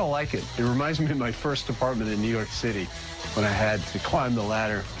 I kind of like it. It reminds me of my first apartment in New York City when I had to climb the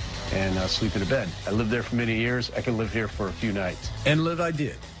ladder and sleep in a bed. I lived there for many years. I can live here for a few nights. And live I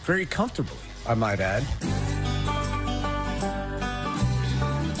did. Very comfortably, I might add.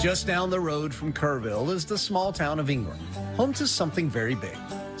 Just down the road from Kerrville is the small town of Ingram, home to something very big,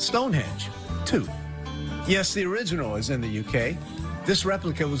 Stonehenge, too. Yes, the original is in the UK. This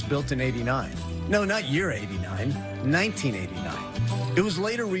replica was built in '89. No, not year 89, 1989. It was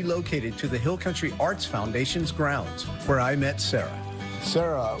later relocated to the Hill Country Arts Foundation's grounds, where I met Sarah.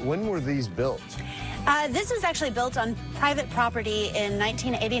 Sarah, when were these built? This was actually built on private property in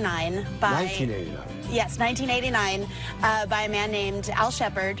 1989 by... 1989. Yes, 1989, by a man named Al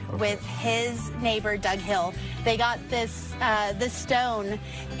Shepard with his neighbor Doug Hill. They got this stone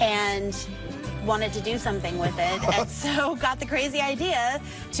and wanted to do something with it, and so got the crazy idea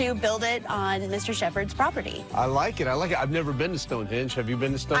to build it on Mr. Shepard's property. I like it. I like it. I've never been to Stonehenge. Have you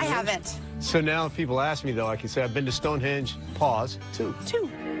been to Stonehenge? I haven't. So now if people ask me, though, I can say I've been to Stonehenge, pause, two. Two.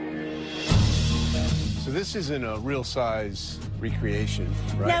 So this isn't a real size recreation,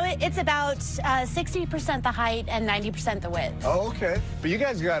 right? No, it's about 60% the height and 90% the width. Oh, okay. But you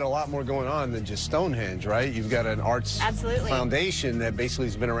guys got a lot more going on than just Stonehenge, right? You've got an arts foundation that basically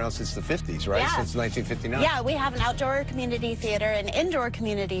has been around since the 50s, right? Yeah. Since 1959. Yeah, we have an outdoor community theater, an indoor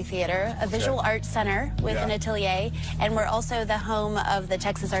community theater, a visual arts center with an atelier, and we're also the home of the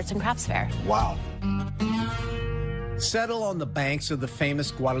Texas Arts and Crafts Fair. Wow. Settle on the banks of the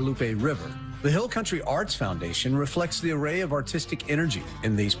famous Guadalupe River. The Hill Country Arts Foundation reflects the array of artistic energy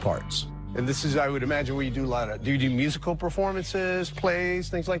in these parts. And this is, I would imagine, where you do a lot of, do you do musical performances, plays,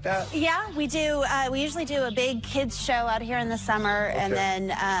 things like that? Yeah, we do. We usually do a big kids show out here in the summer, and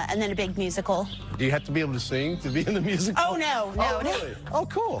then a big musical. Do you have to be able to sing to be in the musical? Oh, no. Really? Oh,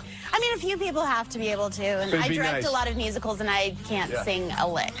 cool. I mean, a few people have to be able to, and I direct a lot of musicals, and I can't sing a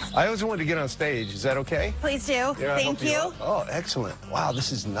lick. I always wanted to get on stage. Is that okay? Please do. Yeah, Thank you. Oh, excellent. Wow,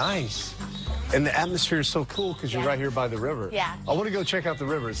 this is nice. And the atmosphere is so cool because you're right here by the river. Yeah. I want to go check out the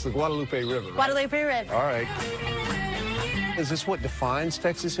river. It's the Guadalupe River. Right? Guadalupe River. All right. Is this what defines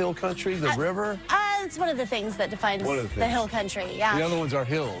Texas Hill Country, the river? It's one of the things that defines the Hill Country, yeah. The other ones are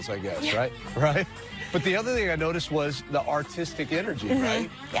hills, I guess, right? Right? But the other thing I noticed was the artistic energy, right?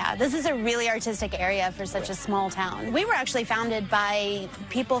 Yeah, this is a really artistic area for such a small town. We were actually founded by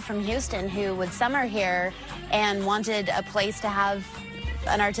people from Houston who would summer here and wanted a place to have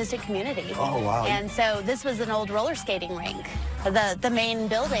an artistic community. Oh, wow. And so this was an old roller skating rink, the main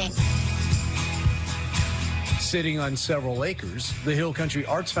building. Sitting on several acres, the Hill Country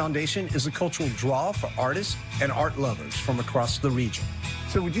Arts Foundation is a cultural draw for artists and art lovers from across the region.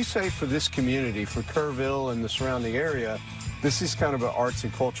 So would you say for this community, for Kerrville and the surrounding area, this is kind of an arts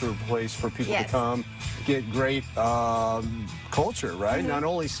and culture place for people to come, get great culture, right? Not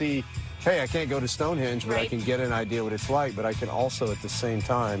only see, hey, I can't go to Stonehenge, but I can get an idea what it's like, but I can also at the same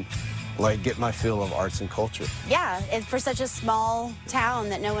time like get my feel of arts and culture. Yeah, for such a small town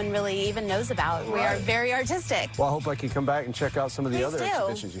that no one really even knows about. We are very artistic. Well, I hope I can come back and check out some of the other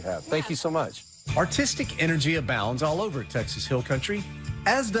exhibitions you have. Thank you so much. Artistic energy abounds all over Texas Hill Country,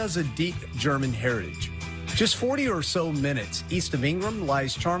 as does a deep German heritage. Just 40 or so minutes east of Ingram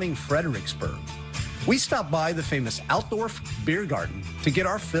lies charming Fredericksburg. We stopped by the famous Altdorf Beer Garden to get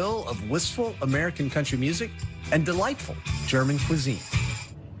our fill of wistful American country music and delightful German cuisine.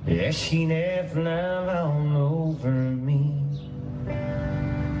 Yeah, she never love all over me.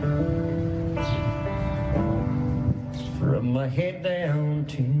 From my head down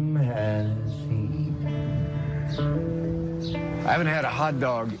to my feet. I haven't had a hot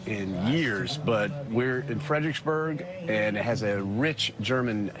dog in years, but we're in Fredericksburg, and it has a rich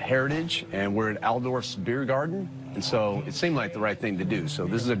German heritage, and we're at Altdorf's Beer Garden, and so it seemed like the right thing to do. So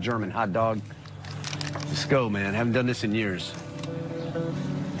this is a German hot dog. Let's go, man. Haven't done this in years.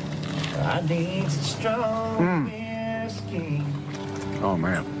 I need some strong whiskey. Oh,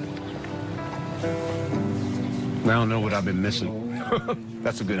 man. I don't know what I've been missing.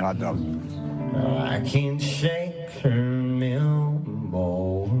 That's a good hot dog. I can shake her memory.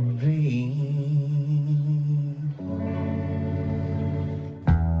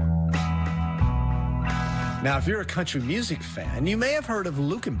 Now, if you're a country music fan, you may have heard of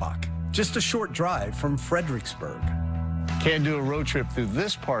Luckenbach, just a short drive from Fredericksburg. Can't do a road trip through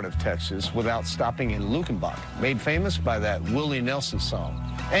this part of Texas without stopping in Luckenbach, made famous by that Willie Nelson song.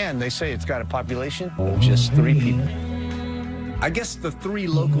 And they say it's got a population of just 3 people. I guess the 3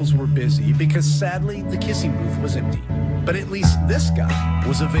 locals were busy because sadly the kissing booth was empty. But at least this guy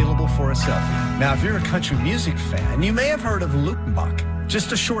was available for a selfie. Now, if you're a country music fan, you may have heard of Luckenbach,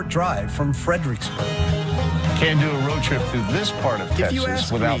 just a short drive from Fredericksburg. Can't do a road trip through this part of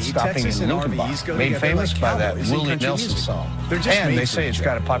Texas without stopping in Luckenbach, made famous by that Willie Nelson song. And they say it's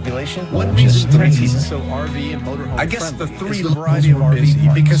got a population of just 3 people. So RV and motorhome I guess the 3 locals were busy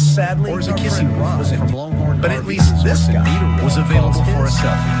because sadly the kissing booth was empty. But at least this guy was available for a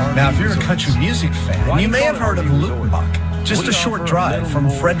selfie. Now, if you're a country music fan, you may have heard of Luckenbach, just a short drive from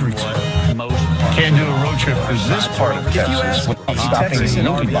Fredericksburg. Can't do a road trip through this part of Texas without stopping in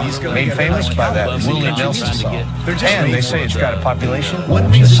Luckenbach, made famous by that Willie Nelson song. And they say it's got a population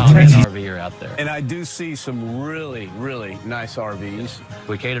of just 3 people. Out there. And I do see some really, really nice RVs.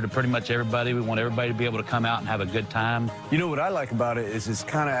 We cater to pretty much everybody. We want everybody to be able to come out and have a good time. You know what I like about it is it's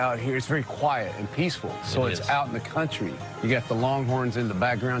kind of out here. It's very quiet and peaceful. So it's out in the country. You got the Longhorns in the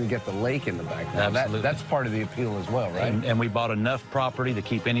background. You got the lake in the background. That's part of the appeal as well, right? And we bought enough property to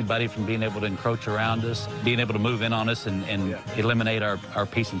keep anybody from being able to encroach around us, being able to move in on us and eliminate our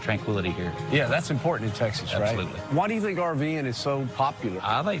peace and tranquility here. Yeah, that's important in Texas, right? Absolutely. Why do you think RVing is so popular?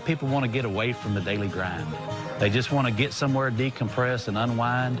 I think people want to get away from the daily grind. They just want to get somewhere, decompress and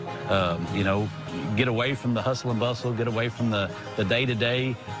unwind. You know, get away from the hustle and bustle, get away from the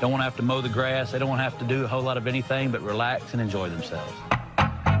day-to-day. Don't want to have to mow the grass. They don't want to have to do a whole lot of anything but relax and enjoy themselves.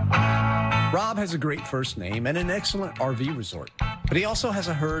 Rob has a great first name and an excellent RV resort, but he also has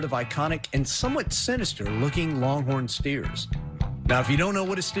a herd of iconic and somewhat sinister-looking longhorn steers. Now, if you don't know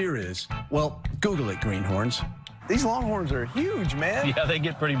what a steer is, well, Google it, greenhorns. These longhorns are huge, man. Yeah, they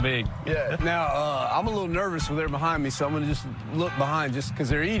get pretty big. Yeah. Now, I'm a little nervous when they're behind me, so I'm going to just look behind just because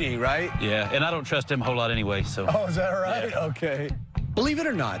they're eating, right? Yeah, and I don't trust them a whole lot anyway, so. Oh, is that right? Yeah. Okay. Believe it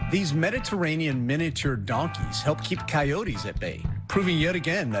or not, these Mediterranean miniature donkeys help keep coyotes at bay, proving yet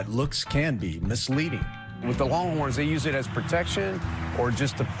again that looks can be misleading. With the longhorns, they use it as protection or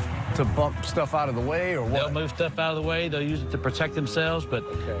just to bump stuff out of the way, or what? They'll move stuff out of the way. They'll use it to protect themselves, but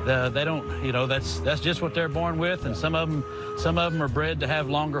they don't. You know, that's just what they're born with. And some of them are bred to have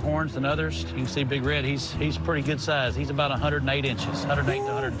longer horns than others. You can see Big Red. He's pretty good size. He's about 108 inches, 108 to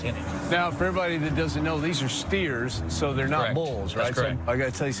 110 inches. Now, for everybody that doesn't know, these are steers, so they're not Correct. bulls, right? That's correct. So I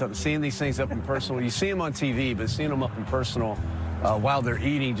got to tell you something. Seeing these things up in personal, you see them on TV, but seeing them up in personal while they're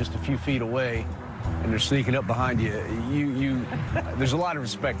eating just a few feet away, and they're sneaking up behind you, there's a lot of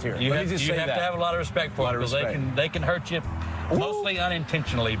respect here. You have to have a lot of respect for them, because they can hurt you, mostly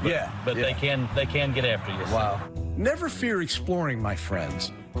unintentionally, but they can get after you. Wow. Never fear exploring, my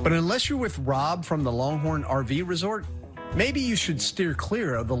friends. But unless you're with Rob from the Longhorn RV Resort, maybe you should steer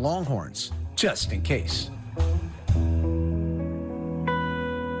clear of the Longhorns, just in case.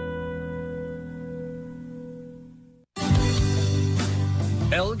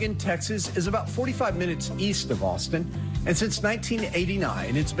 Elgin, Texas is about 45 minutes east of Austin, and since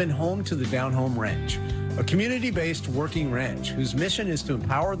 1989, it's been home to the Down Home Ranch, a community-based working ranch whose mission is to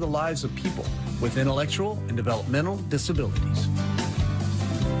empower the lives of people with intellectual and developmental disabilities.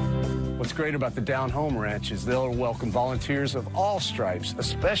 What's great about the Down Home Ranch is they'll welcome volunteers of all stripes,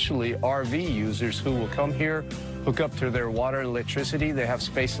 especially RV users who will come here, hook up to their water and electricity. They have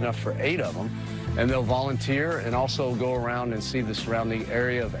space enough for 8 of them. And they'll volunteer and also go around and see the surrounding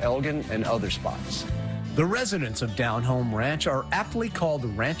area of Elgin and other spots. The residents of Down Home Ranch are aptly called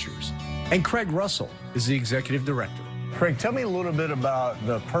ranchers, and Craig Russell is the executive director. Craig, tell me a little bit about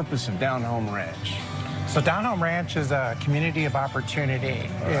the purpose of Down Home Ranch. So Down Home Ranch is a community of opportunity.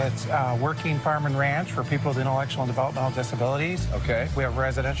 It's a working farm and ranch for people with intellectual and developmental disabilities. Okay. We have a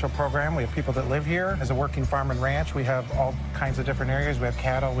residential program. We have people that live here. As a working farm and ranch, we have all kinds of different areas. We have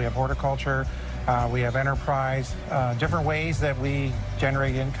cattle, we have horticulture, we have enterprise, different ways that we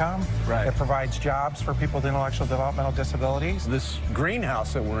generate income. Right. It provides jobs for people with intellectual developmental disabilities. This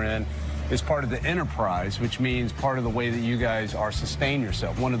greenhouse that we're in is part of the enterprise, which means part of the way that you guys are sustaining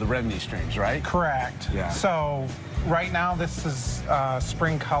yourself, one of the revenue streams, right? Correct. Yeah. So right now this is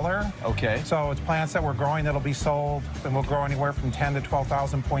spring color. Okay. So it's plants that we're growing that'll be sold, and we'll grow anywhere from 10 to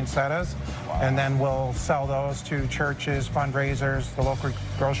 12,000 poinsettias. Wow. And then we'll sell those to churches, fundraisers, the local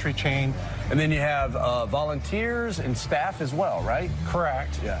grocery chain. And then you have volunteers and staff as well, right?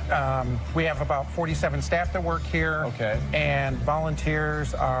 Correct. Yeah. We have about 47 staff that work here. Okay. And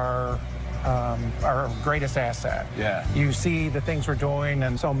volunteers are our greatest asset. Yeah. You see the things we're doing,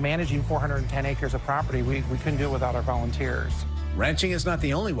 and so managing 410 acres of property, we couldn't do it without our volunteers. Ranching is not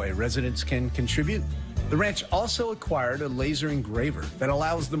the only way residents can contribute. The ranch also acquired a laser engraver that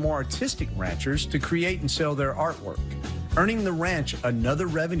allows the more artistic ranchers to create and sell their artwork, earning the ranch another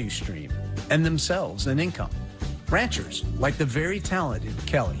revenue stream and themselves an income. Ranchers like the very talented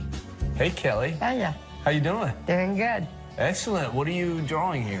Kelly. Hey, Kelly. Hiya. How you doing? Doing good. Excellent. What are you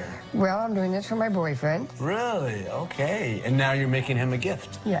drawing here? Well, I'm doing this for my boyfriend. Really? Okay. And now you're making him a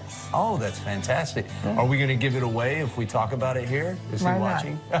gift? Yes. Oh, that's fantastic. Are we going to give it away if we talk about it here? Is Why he not?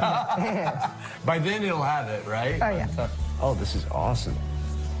 watching? By then he'll have it, right? Oh, yeah. Oh, this is awesome.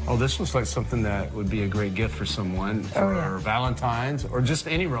 Oh, this looks like something that would be a great gift for someone for Valentine's or just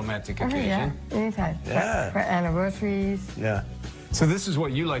any romantic occasion. Yeah, anytime. Yeah. For anniversaries. Yeah. So this is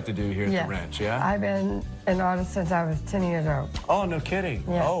what you like to do here at Yeah. the ranch, yeah? I've been an artist since I was 10 years old. Oh, no kidding.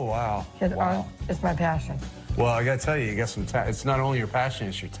 Yeah. Oh, wow. Art is my passion. Well, I got to tell you got some talent. It's not only your passion,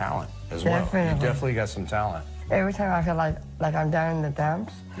 it's your talent as well. Definitely. You definitely got some talent. Every time I feel like I'm down in the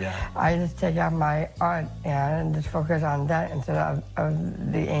dumps, Yeah. I just take out my art and just focus on that instead of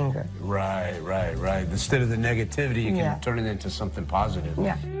the anger. Right. Instead of the negativity, you Yeah. can turn it into something positive.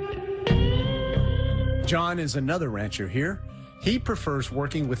 Yeah. John is another rancher here. He prefers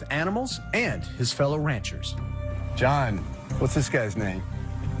working with animals and his fellow ranchers. John, what's this guy's name?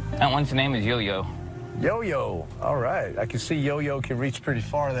 That one's name is Yo-Yo. Yo-Yo. All right. I can see Yo-Yo can reach pretty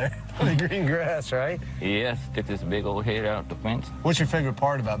far there on the green grass, right? Yes, stick this big old head out the fence. What's your favorite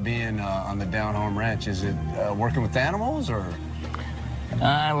part about being on the Down Home Ranch? Is it working with animals or?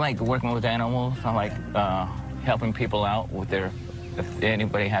 I like working with animals. I like helping people out with their, if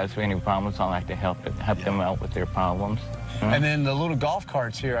anybody has any problems, I like to help them out with their problems. And then the little golf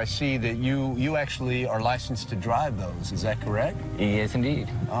carts here, I see that you actually are licensed to drive those. Is that correct? Yes, indeed.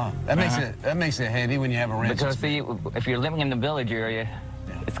 Ah, that makes it handy when you have a ranch. Because see, if you're living in the village area,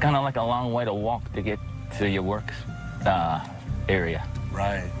 it's kind of like a long way to walk to get to your work area.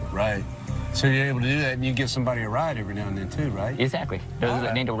 Right, right. So you're able to do that, and you give somebody a ride every now and then too, right? Exactly. Those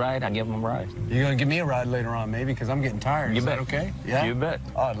that need a ride, I give them a ride. You're gonna give me a ride later on, maybe, because I'm getting tired. Is that okay? Yeah. You bet.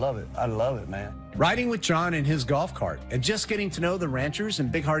 Oh, I love it. I love it, man. Riding with John in his golf cart and just getting to know the ranchers and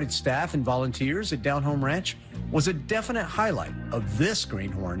big-hearted staff and volunteers at Down Home Ranch was a definite highlight of this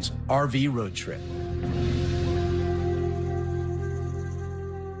Greenhorns RV road trip.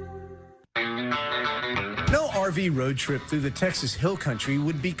 No RV road trip through the Texas Hill Country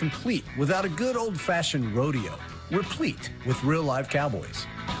would be complete without a good old-fashioned rodeo, replete with real-live cowboys.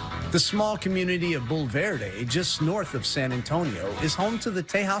 The small community of Bull Verde, just north of San Antonio, is home to the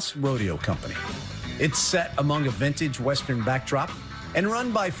Tejas Rodeo Company. It's set among a vintage Western backdrop and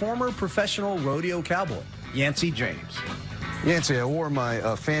run by former professional rodeo cowboy, Yancey James. Yancey, I wore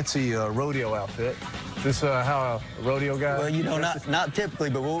my fancy rodeo outfit. Is this how a rodeo guy? Well, you know, not typically,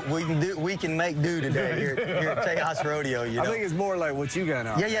 but we can make do today here at Tejas Rodeo. You know? I think it's more like what you got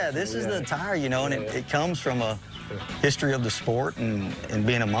on. Yeah. This is the attire, you know, and it comes from a history of the sport and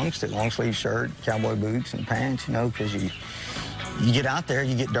being amongst it. Long sleeve shirt, cowboy boots, and pants. You know, because you get out there,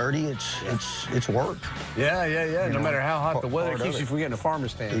 you get dirty. It's work. Yeah. No matter how hot the weather, keeps you from getting a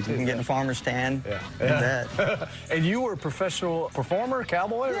farmer's tan. You can get in a farmer's tan. Yeah. And you were a professional performer,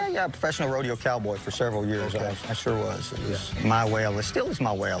 cowboy? Yeah, professional rodeo cowboy for several years. Okay. I sure was. It was my way of life. Still is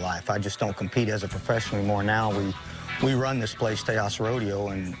my way of life. I just don't compete as a professional anymore. Now we run this place, Tejas Rodeo,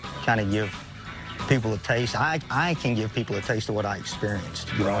 and kind of give people a taste. I can give people a taste of what I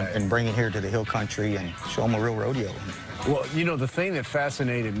experienced, you know, and bring it here to the Hill Country and show them a real rodeo. Well, you know, the thing that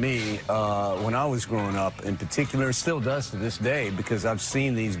fascinated me when I was growing up, in particular, it still does to this day, because I've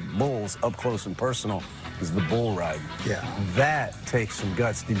seen these bulls up close and personal, is the bull riding. Yeah. That takes some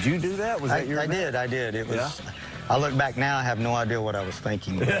guts. Did you do that? Was that your event? I did. It was. I look back now, I have no idea what I was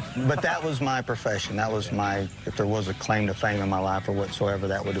thinking. But that was my profession. That was my, if there was a claim to fame in my life or whatsoever,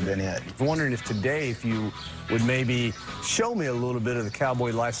 that would have been it. I'm wondering if today, if you would maybe show me a little bit of the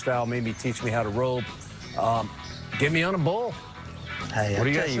cowboy lifestyle, maybe teach me how to rope, get me on a bull. Hey, I'll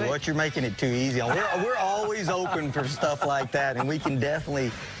tell you what, you're making it too easy. We're always open for stuff like that, and we can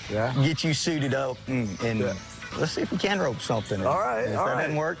definitely get you suited up and let's see if we can rope something. All right, if that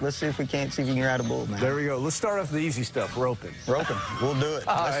doesn't work, let's see if we can't see if you can ride a bull, man. There we go. Let's start off with the easy stuff, roping. Roping. We'll do it.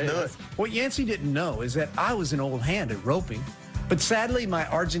 Let's do it. What Yancey didn't know is that I was an old hand at roping, but sadly my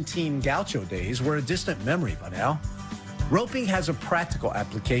Argentine gaucho days were a distant memory by now. Roping has a practical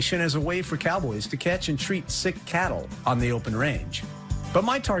application as a way for cowboys to catch and treat sick cattle on the open range. But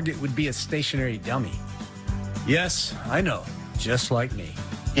my target would be a stationary dummy. Yes, I know, just like me.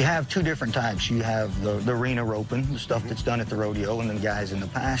 You have two different types. You have the arena roping, the stuff that's done at the rodeo, and then the guys in the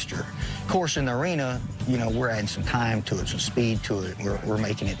pasture. Of course, in the arena, you know, we're adding some time to it, some speed to it. We're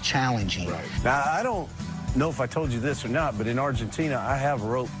making it challenging. Right. Now, I don't know if I told you this or not, but in Argentina, I have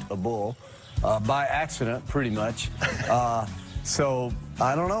roped a bull by accident, pretty much. So,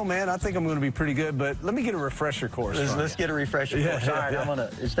 I don't know, man. I think I'm going to be pretty good, but let me get a refresher course. Let's get a refresher course. All right, I'm going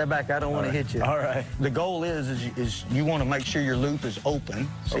to step back. I don't want to hit you. All right. The goal is you want to make sure your loop is open.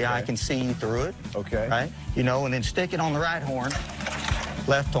 See how I can see you through it. Okay. Right? You know, and then stick it on the right horn.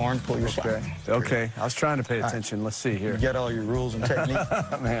 Left horn, pull your spine. Okay. I was trying to pay attention. Right. Let's see here. You get all your rules and techniques?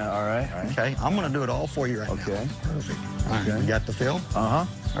 Man, all right. Okay. I'm going to do it all for you right now. Perfect. All right. You got the feel? Uh-huh.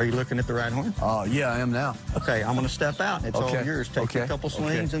 Are you looking at the right horn? Oh, yeah, I am now. Okay, I'm going to step out. It's all yours. Take a couple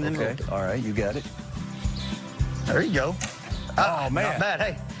swings and then rope it. All right, you got it. There you go. Oh, man. Not bad,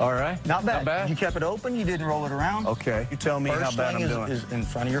 hey. All right. Not bad. You kept it open. You didn't roll it around. Okay. You tell me how bad I'm doing. First swing is in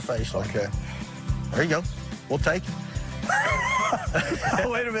front of your face. Okay. There you go. We'll take it.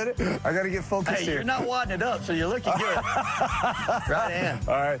 Wait a minute. I got to get focused here. You're not wadding it up, so you're looking good. Right hand.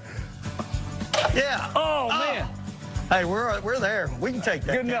 All right. Yeah. Oh, man. Hey, we're there. We can take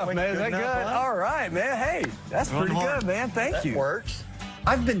that. Good enough, man. Is that good? All right, man. Hey, that's pretty good, man. Thank you. That works.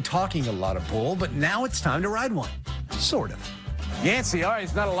 I've been talking a lot of bull, but now it's time to ride one. Sort of. Yancey, all right,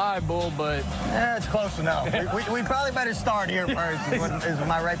 it's not a live bull, but... Yeah, it's close enough. we probably better start here first, is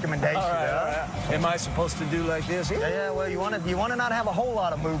my recommendation. All right. Am I supposed to do like this? Yeah, well, you want to not have a whole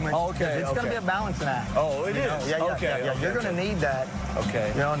lot of movement. Oh, okay, It's going to be a balancing act. Oh, it is? Yeah, okay. You're going to need that. Okay.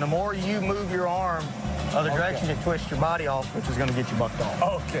 You know, and the more you move your arm Other direction, you twist your body off, which is going to get you bucked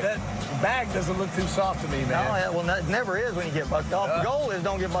off. Okay. That bag doesn't look too soft to me, man. No, well, it never is when you get bucked off. The goal is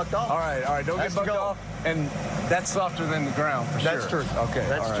don't get bucked off. All right, don't get bucked off. And that's softer than the ground, for sure. That's true. Okay,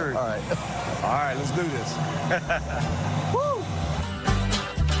 that's true. All right. All right, let's do this. Woo!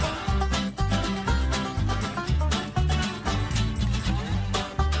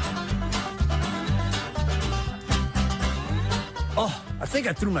 Oh, I think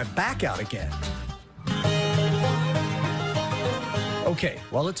I threw my back out again. Okay,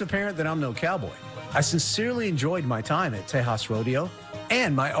 well, it's apparent that I'm no cowboy. I sincerely enjoyed my time at Tejas Rodeo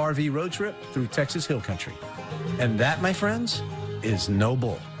and my RV road trip through Texas Hill Country. And that, my friends, is no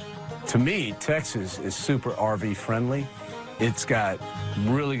bull. To me, Texas is super RV friendly. It's got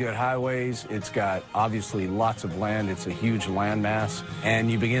really good highways. It's got, obviously, lots of land. It's a huge land mass. And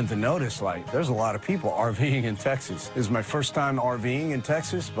you begin to notice, like, there's a lot of people RVing in Texas. This is my first time RVing in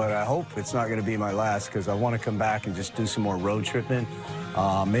Texas, but I hope it's not going to be my last because I want to come back and just do some more road tripping.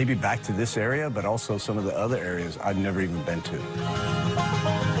 Maybe back to this area, but also some of the other areas I've never even been to.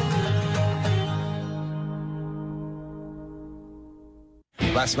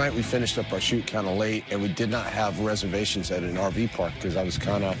 Last night we finished up our shoot kind of late, and we did not have reservations at an RV park because I was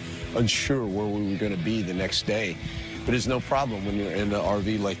kind of unsure where we were going to be the next day. But it's no problem when you're in an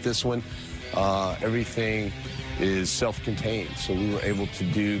RV like this one. Everything is self-contained, so we were able to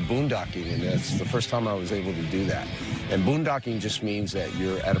do boondocking, and that's the first time I was able to do that. And boondocking just means that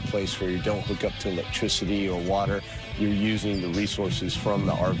you're at a place where you don't hook up to electricity or water. You're using the resources from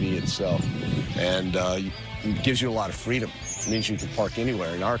the RV itself, and it gives you a lot of freedom. It means you can park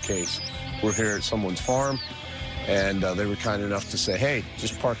anywhere. In our case, we're here at someone's farm, and they were kind enough to say, hey,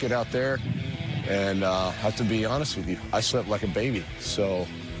 just park it out there. And I have to be honest with you, I slept like a baby. So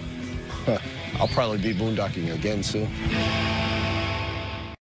I'll probably be boondocking again soon.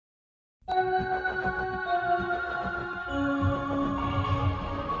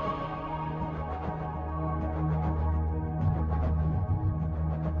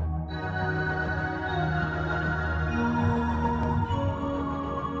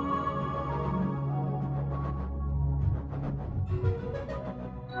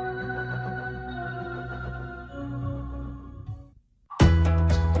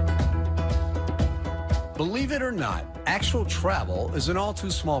 Believe it or not, actual travel is an all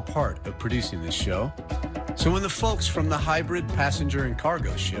too small part of producing this show. So when the folks from the hybrid passenger and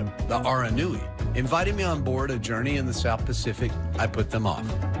cargo ship, the Aranui, invited me on board a journey in the South Pacific, I put them off.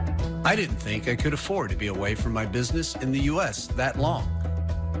 I didn't think I could afford to be away from my business in the U.S. that long.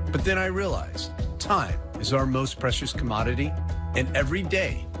 But then I realized time is our most precious commodity, and every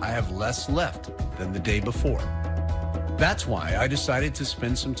day I have less left than the day before. That's why I decided to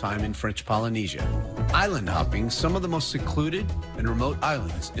spend some time in French Polynesia, island hopping some of the most secluded and remote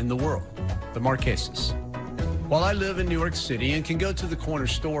islands in the world, the Marquesas. While I live in New York City and can go to the corner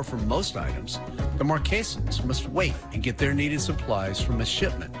store for most items, the Marquesans must wait and get their needed supplies from a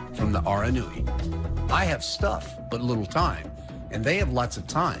shipment from the Aranui. I have stuff, but little time, and they have lots of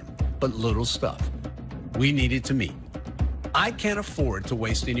time, but little stuff. We needed to meet. I can't afford to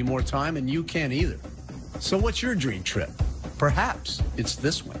waste any more time, and you can't either. So what's your dream trip? Perhaps it's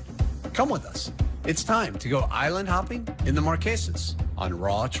this one. Come with us. It's time to go island hopping in the Marquesas on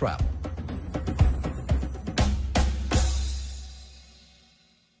Raw Travel.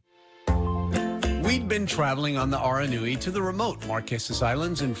 We'd been traveling on the Aranui to the remote Marquesas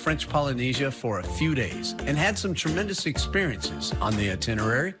Islands in French Polynesia for a few days and had some tremendous experiences on the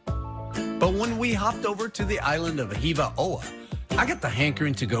itinerary. But when we hopped over to the island of Hiva Oa, I got the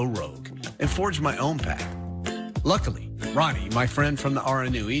hankering to go rogue and forge my own path. Luckily, Ronnie, my friend from the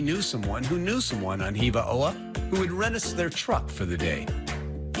Aranui, knew someone who knew someone on Hiva Oa who would rent us their truck for the day.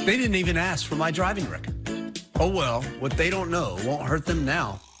 They didn't even ask for my driving record. Oh well, what they don't know won't hurt them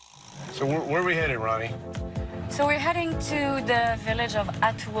now. So where are we headed, Ronnie? So we're heading to the village of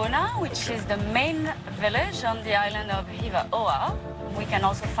Atuona, which is the main village on the island of Hiva Oa. We can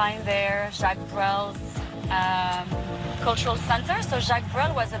also find there Jacques Brel's cultural center. So Jacques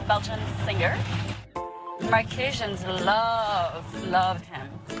Brel was a Belgian singer. Marquesans loved him.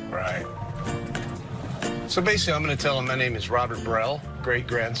 Right. So basically, I'm going to tell him my name is Robert Brel,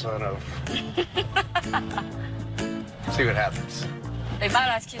 great-grandson of... See what happens. They might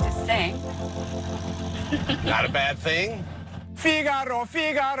ask you to sing. Not a bad thing. Figaro,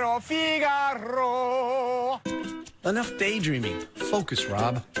 Figaro, Figaro. Enough daydreaming. Focus,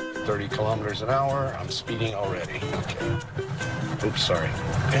 Rob. 30 kilometers an hour. I'm speeding already. Okay. Oops, sorry.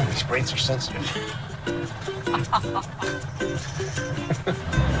 Man, these brakes are sensitive.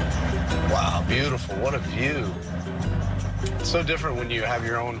 Wow, beautiful. What a view. It's so different when you have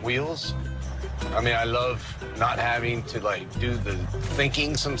your own wheels. I mean, I love not having to, like, do the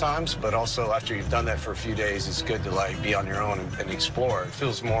thinking sometimes, but also after you've done that for a few days, it's good to, like, be on your own and explore. It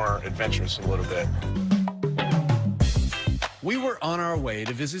feels more adventurous a little bit. We were on our way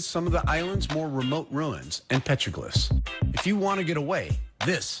to visit some of the island's more remote ruins and petroglyphs. If you want to get away,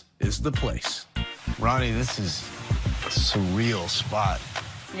 this is the place. Ronnie, this is a surreal spot.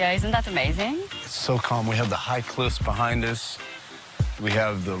 Yeah, isn't that amazing? It's so calm. We have the high cliffs behind us. We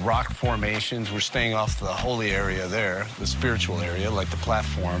have the rock formations. We're staying off the holy area there, the spiritual area, like the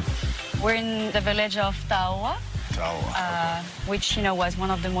platform. We're in the village of Taoa, okay. which, you know, was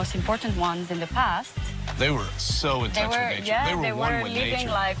one of the most important ones in the past. They were so in touch with nature. Yeah, they were one with living nature.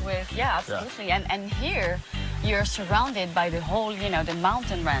 like with, yeah, absolutely. Yeah. And here, you're surrounded by the whole, you know, the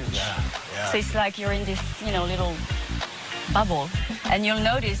mountain range. Yeah. So it's like you're in this, you know, little bubble. And you'll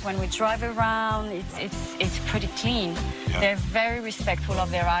notice when we drive around, it's pretty clean. Yeah. They're very respectful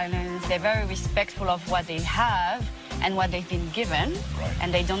of their islands. They're very respectful of what they have and what they've been given. Right.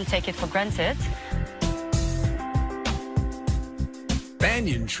 And they don't take it for granted.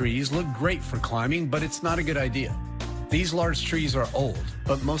 Banyan trees look great for climbing, but it's not a good idea. These large trees are old,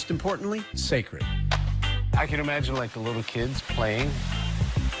 but most importantly, sacred. I can imagine, like, the little kids playing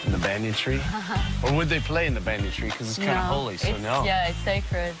in the banyan tree. Or would they play in the banyan tree? Because it's kind of holy, so no. Yeah, it's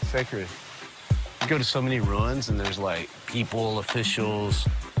sacred. Sacred. You go to so many ruins, and there's, like, people, officials,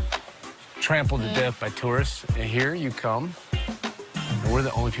 trampled to death by tourists. And here you come, and we're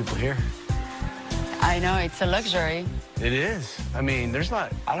the only people here. I know, it's a luxury. It is. I mean, there's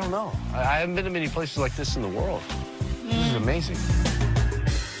not, I don't know. I haven't been to many places like this in the world. This is amazing.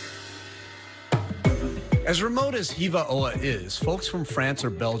 As remote as Hiva-Oa is, folks from France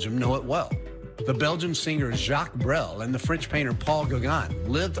or Belgium know it well. The Belgian singer Jacques Brel and the French painter Paul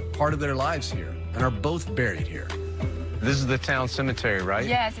Gauguin lived part of their lives here and are both buried here. This is the town cemetery, right?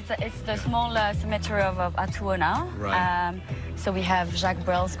 Yes, it's the small cemetery of Atuona. Right. So we have Jacques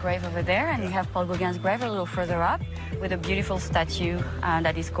Brel's grave over there, and we have Paul Gauguin's grave a little further up with a beautiful statue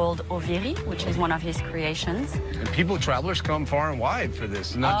that is called Oviri, which is one of his creations. And people, travelers come far and wide for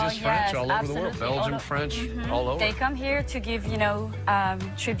this, not just French, all over the world. Absolutely. Belgium, French, all over. They come here to give, you know,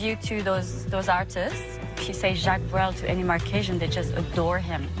 tribute to those artists. If you say Jacques Brel to any Marquesian, they just adore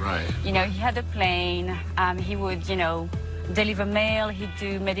him. Right. You know, he had a plane. He would, you know, deliver mail. He'd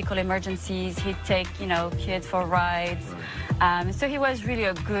do medical emergencies. He'd take, you know, kids for rides. So he was really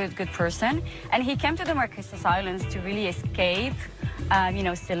a good person. And he came to the Marquesas Islands to really escape, you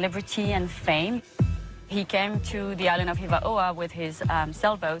know, celebrity and fame. He came to the island of Hiva-Oa with his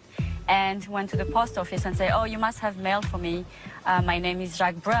sailboat and went to the post office and said, "Oh, you must have mail for me. My name is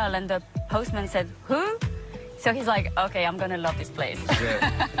Jacques Brel." And the postman said, "Who?" So he's like, "Okay, I'm going to love this place."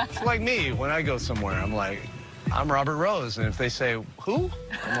 Yeah. It's like me. When I go somewhere, I'm like, I'm Robert Rose. And if they say, "Who?"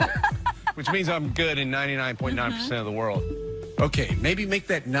 I'm like, which means I'm good in 99.9% of the world. Okay, maybe make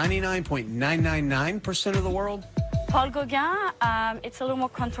that 99.999% of the world? Paul Gauguin, it's a little more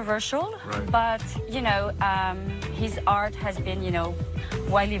controversial, but, you know, his art has been, you know,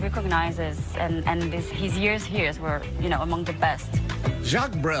 widely recognized and his years here were, you know, among the best.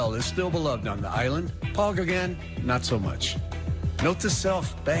 Jacques Brel is still beloved on the island. Paul Gauguin, not so much. Note to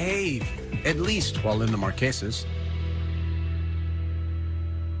self, behave, at least while in the Marquesas.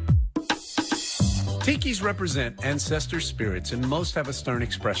 Tikis represent ancestor spirits and most have a stern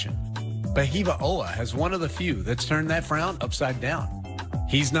expression. But Hiva-Oa has one of the few that's turned that frown upside down.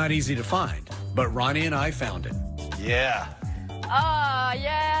 He's not easy to find, but Ronnie and I found it. Yeah. Oh,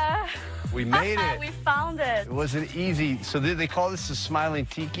 yeah. We made it. We found it. It wasn't easy. So they call this a smiling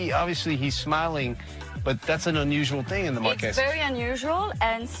tiki. Obviously, he's smiling, but that's an unusual thing in the Marquesas. It's very unusual,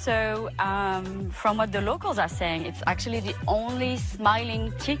 and so from what the locals are saying, it's actually the only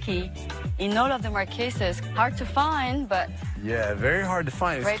smiling tiki in all of the Marquesas. Hard to find, but... Yeah, very hard to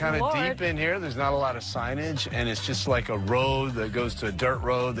find. It's kind of reward. deep in here. There's not a lot of signage, and it's just like a road that goes to a dirt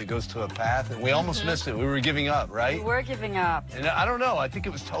road that goes to a path, and we almost missed it. We were giving up, right? We were giving up. And I don't know. I think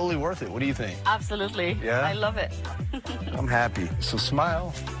it was totally worth it. What do you think? Absolutely. Yeah? I love it. I'm happy. So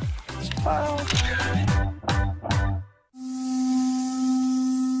smile. Smile.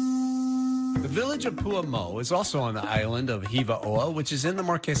 The village of Puamo is also on the island of Hiva-Oa, which is in the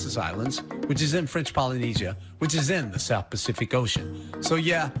Marquesas Islands, which is in French Polynesia, which is in the South Pacific Ocean. So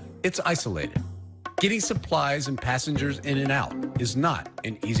yeah, it's isolated. Getting supplies and passengers in and out is not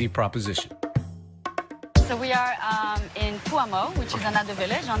an easy proposition. So we are in Puamo, which is another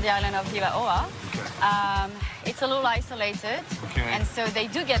village on the island of Hiva-Oa. It's a little isolated, and so they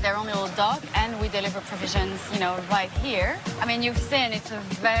do get their own little dock, and we deliver provisions, you know, right here. I mean, you've seen it's a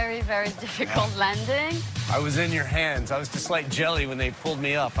very, very difficult landing. I was in your hands. I was just like jelly when they pulled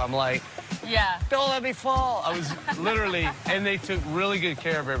me up. I'm like, Yeah. Don't let me fall. I was literally, and they took really good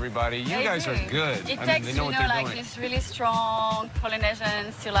care of everybody. You guys are good. It I takes, mean, they know what they're like doing. these really strong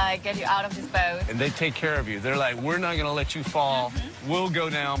Polynesians to like get you out of this boat. And they take care of you. They're like, we're not going to let you fall. We'll go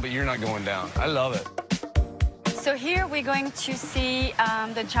down, but you're not going down. I love it. So here we're going to see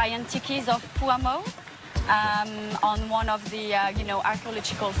the giant tikis of Puamo on one of the,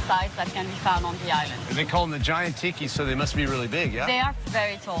 archaeological sites that can be found on the island. And they call them the giant tikis, so they must be really big, yeah? They are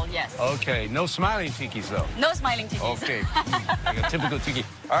very tall, yes. Okay, no smiling tikis, though. No smiling tikis. Okay, like a typical tiki.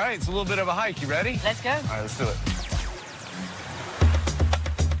 All right, it's a little bit of a hike. You ready? Let's go. All right, let's do it.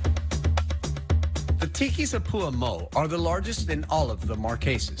 The tikis of Puamo are the largest in all of the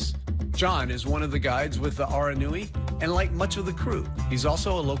Marquesas. John is one of the guides with the Aranui, and like much of the crew, he's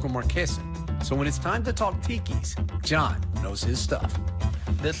also a local Marquesan. So when it's time to talk tikis, John knows his stuff.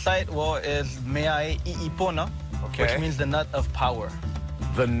 This site, is Meae I'ipona, which means the nut of power.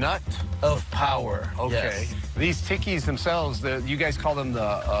 The nut of power. Okay. Yes. These tikis themselves, you guys call them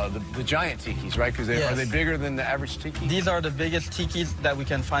the giant tikis, right? Because are they bigger than the average tiki? These are the biggest tikis that we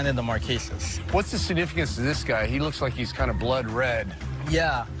can find in the Marquesas. What's the significance of this guy? He looks like he's kind of blood red.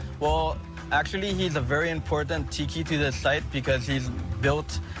 Yeah. Well, actually, he's a very important tiki to this site because he's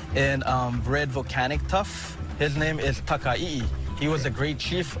built in red volcanic tuff. His name is Takai'i. He was the great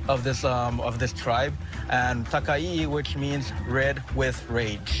chief of this tribe, and Takai'i, which means red with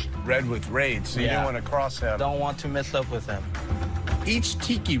rage. Red with rage, so you don't want to cross him. Don't want to mess up with him. Each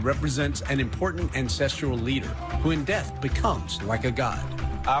tiki represents an important ancestral leader who in death becomes like a god.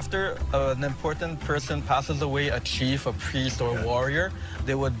 After an important person passes away, a chief, a priest, or warrior,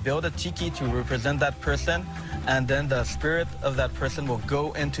 they would build a tiki to represent that person, and then the spirit of that person will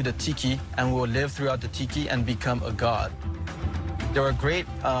go into the tiki and will live throughout the tiki and become a god. There were great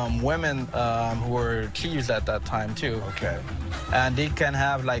women who were chiefs at that time, too. Okay. And they can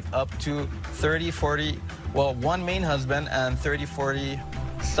have like up to 30, 40, well, one main husband and 30, 40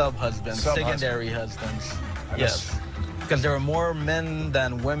 sub-husbands, secondary husbands. Yes. Because there were more men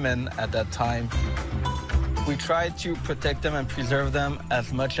than women at that time. We try to protect them and preserve them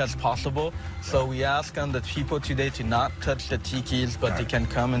as much as possible. So we ask the people today to not touch the tikis, but they can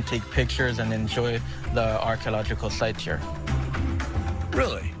come and take pictures and enjoy the archaeological site here.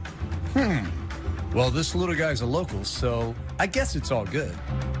 Really? Well, this little guy's a local, so I guess it's all good.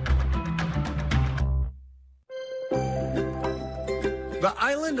 The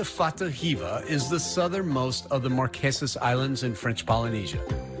island of Fatu Hiva is the southernmost of the Marquesas Islands in French Polynesia.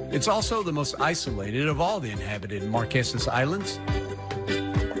 It's also the most isolated of all the inhabited Marquesas Islands.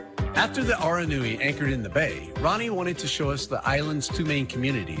 After the Aranui anchored in the bay, Ronnie wanted to show us the island's two main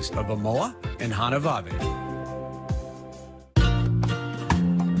communities of Amoa and Hanavave.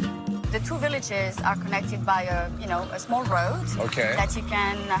 The two villages are connected by a small road that you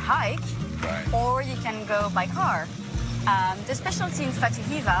can hike, or you can go by car. The specialty in Fatu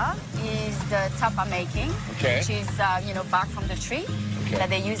Hiva is the tapa making, which is bark from the tree that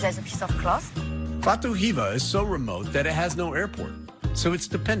they use as a piece of cloth. Fatu Hiva is so remote that it has no airport, so it's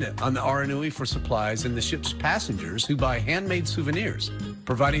dependent on the Aranui for supplies and the ship's passengers who buy handmade souvenirs,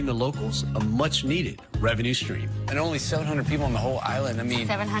 providing the locals a much-needed revenue stream. And only 700 people on the whole island. I mean,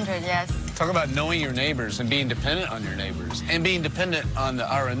 700, yes. Talk about knowing your neighbors and being dependent on your neighbors and being dependent on the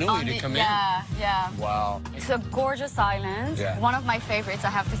Aranui to come in. Yeah. Wow. It's a gorgeous island. Yeah. One of my favorites, I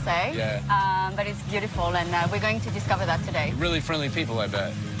have to say. Yeah. But it's beautiful, and we're going to discover that today. Really friendly people, I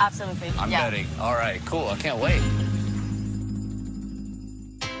bet. Absolutely. I'm betting. All right, cool. I can't wait.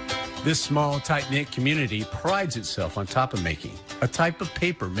 This small, tight-knit community prides itself on tapa making, a type of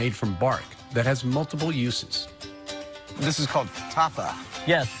paper made from bark that has multiple uses. This is called tapa.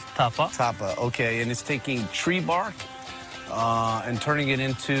 Yes, tapa. Tapa, okay. And it's taking tree bark and turning it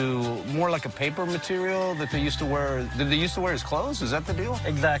into more like a paper material that they used to wear. Did they used to wear as clothes? Is that the deal?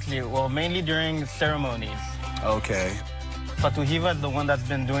 Exactly. Well, mainly during ceremonies. Okay. Fatu Hiva is the one that's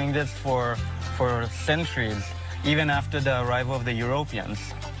been doing this for centuries, even after the arrival of the Europeans.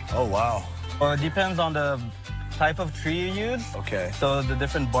 Oh, wow. Well, it depends on the type of tree you use. Okay. So the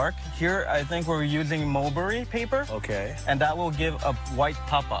different bark. Here, I think we're using mulberry paper. Okay. And that will give a white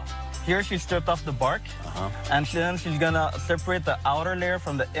tapa. Here, she stripped off the bark. And then she's gonna separate the outer layer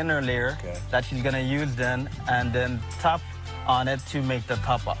from the inner layer that she's gonna use then, and then tap on it to make the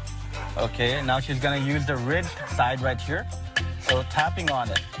tapa. Okay, now she's gonna use the ridged side right here. So tapping on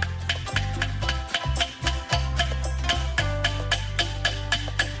it.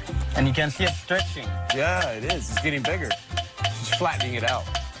 And you can see it stretching. Yeah, it is. It's getting bigger. She's flattening it out.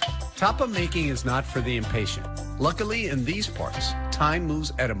 Tapa making is not for the impatient. Luckily, in these parts, time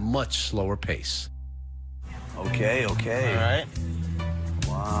moves at a much slower pace. Okay. All right.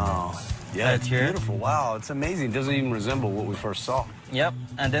 Wow. Yeah, it's here. beautiful. Wow, it's amazing. It doesn't even resemble what we first saw. Yep,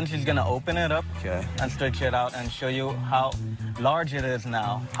 and then she's gonna open it up and stretch it out and show you how large it is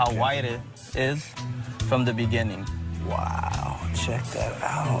now, how wide it is from the beginning. Wow, check that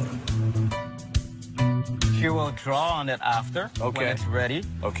out. She will draw on it after when it's ready.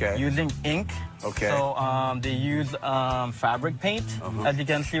 Using ink. So they use fabric paint, as you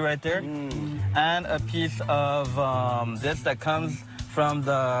can see right there, and a piece of this that comes from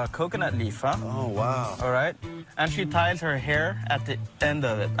the coconut leaf, huh? Oh, wow. All right. And she ties her hair at the end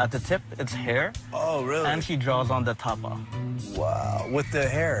of it. At the tip, it's hair. Oh, really? And she draws on the top. Wow, with the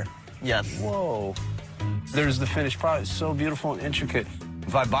hair? Yes. Whoa. There's the finished product. It's so beautiful and intricate.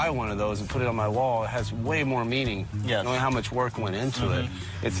 If I buy one of those and put it on my wall, it has way more meaning. Yes. Knowing how much work went into it.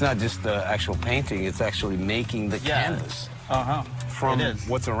 It's not just the actual painting, it's actually making the canvas. From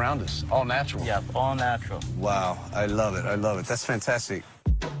what's around us. All natural. Yep, all natural. Wow, I love it. I love it. That's fantastic.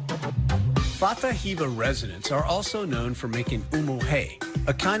 Fata Hiva residents are also known for making umuhe,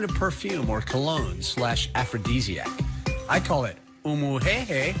 a kind of perfume or cologne/aphrodisiac. I call it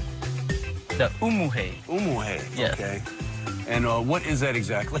umuhehe. The umuhe. Umuhe, yes. Okay. And what is that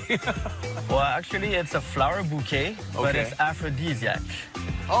exactly? Well, actually, it's a flower bouquet, but it's aphrodisiac.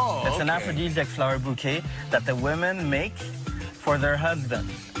 Oh, It's an aphrodisiac flower bouquet that the women make for their husband.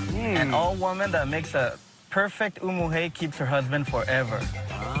 And all woman that makes a perfect umuhe keeps her husband forever.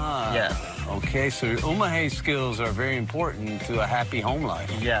 Ah. Yes. Okay, so umuhe skills are very important to a happy home life.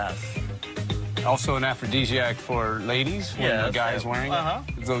 Yes. Also an aphrodisiac for ladies when the guy is wearing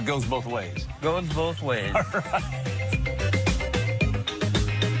it? So it goes both ways. Goes both ways. All right.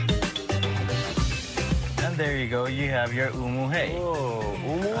 And there you go, you have your umuhe. Oh,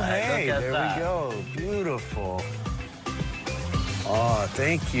 umuhe, there we go. Beautiful. Oh,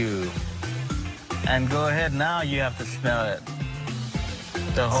 thank you. And go ahead now, you have to smell it.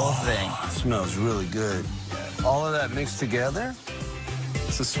 The whole thing. It smells really good. All of that mixed together?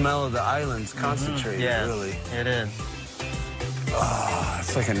 It's the smell of the islands concentrated, really. It is. Oh,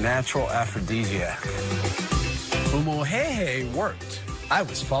 it's like a natural aphrodisiac. Umuhehe worked. I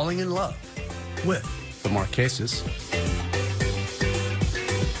was falling in love with the Marquesas.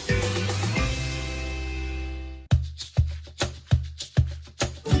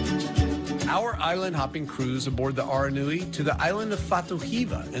 Our island hopping cruise aboard the Aranui to the island of Fata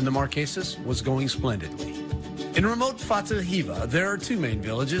Hiva in the Marquesas was going splendidly. In remote Fata Hiva, there are two main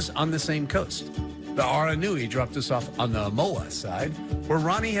villages on the same coast. The Aranui dropped us off on the Moa side, where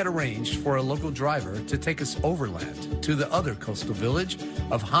Ronnie had arranged for a local driver to take us overland to the other coastal village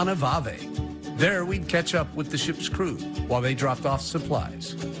of Hanavave. There, we'd catch up with the ship's crew while they dropped off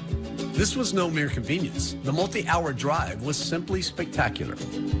supplies. This was no mere convenience. The multi-hour drive was simply spectacular.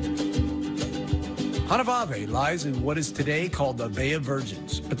 Hanavave lies in what is today called the Bay of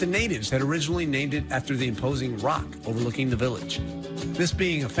Virgins, but the natives had originally named it after the imposing rock overlooking the village. This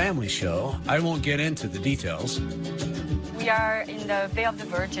being a family show, I won't get into the details. We are in the Bay of the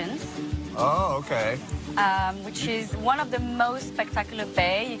Virgins. Oh, okay. Which is one of the most spectacular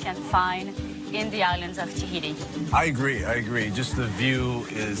bay you can find in the islands of Tahiti. I agree. Just the view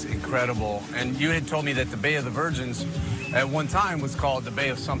is incredible. And you had told me that the Bay of the Virgins at one time was called the Bay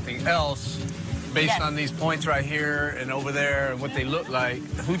of something else, based on these points right here and over there and what they look like.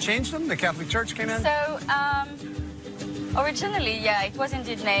 Who changed them? The Catholic Church came in? So, originally, it was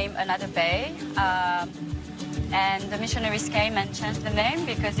indeed named another bay. And the missionaries came and changed the name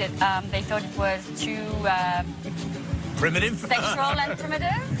because they thought it was too primitive, sexual and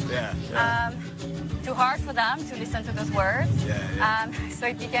primitive. Too hard for them to listen to those words. So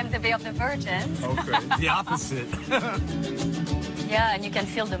it became the Bay of the Virgins. Okay, the opposite. Yeah, and you can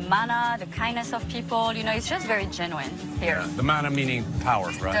feel the mana, the kindness of people. You know, it's just very genuine here. Yeah, the mana meaning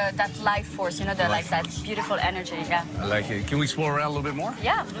power, right? That life force, you know, that beautiful energy. Yeah. I like it. Can we explore around a little bit more?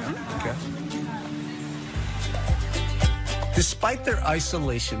 Yeah. Okay. Despite their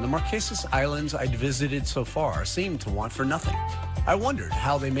isolation, the Marquesas Islands I'd visited so far seemed to want for nothing. I wondered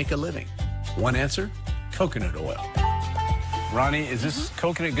how they make a living. One answer, coconut oil. Ronnie, is this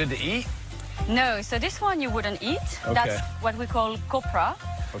coconut good to eat? No, so this one you wouldn't eat. Okay. That's what we call copra.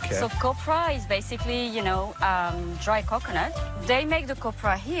 Okay. So copra is basically, you know, dry coconut. They make the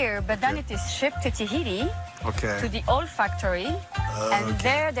copra here, but then it is shipped to Tahiti, to the oil factory, and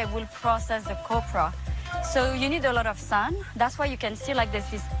there they will process the copra. So you need a lot of sun. That's why you can see like there's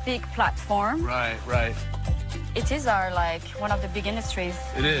this big platform. Right. It is one of the big industries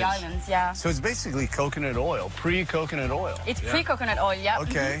in the islands, yeah. So it's basically coconut oil, pre-coconut oil. It's pre-coconut oil, yeah.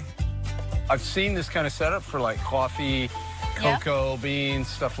 Okay. I've seen this kind of setup for like coffee, cocoa, beans,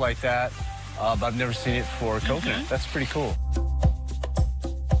 stuff like that, but I've never seen it for coconut. That's pretty cool.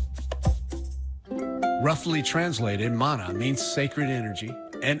 Roughly translated, mana means sacred energy,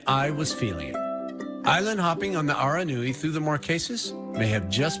 and I was feeling it. Island hopping on the Aranui through the Marquesas may have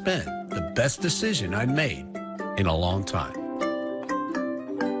just been the best decision I'd made in a long time.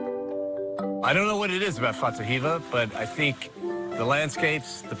 I don't know what it is about Fatahiva, but I think the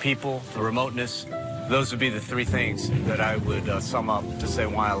landscapes, the people, the remoteness, those would be the three things that I would sum up to say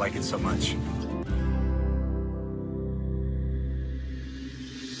why I like it so much.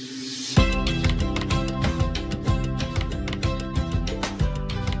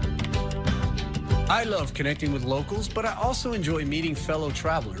 I love connecting with locals, but I also enjoy meeting fellow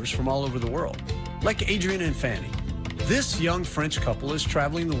travelers from all over the world, like Adrian and Fanny. This young French couple is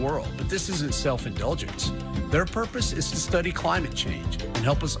traveling the world, but this isn't self-indulgence. Their purpose is to study climate change and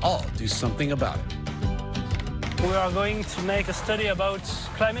help us all do something about it. We are going to make a study about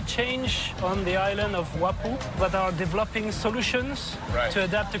climate change on the island of Wapuu, that are developing solutions to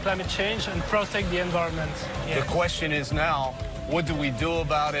adapt to climate change and protect the environment. The question is now, what do we do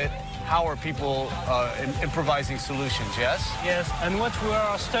about it? How are people improvising solutions, yes? Yes, and what we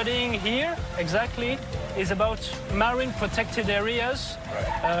are studying here exactly is about marine protected areas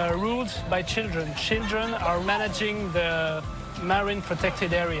ruled by children. Children are managing the marine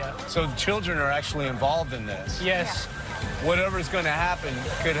protected area. So children are actually involved in this? Yes. Whatever's going to happen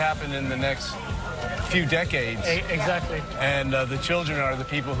could happen in the next few decades. Exactly. And the children are the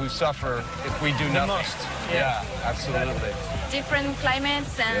people who suffer if we do nothing. The most. Yeah, absolutely. Different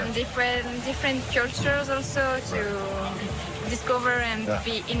climates and different cultures also to discover and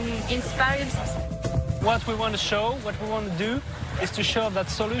be inspired. What we want to show, what we want to do, is to show that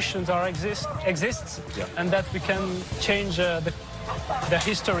solutions exist and that we can change the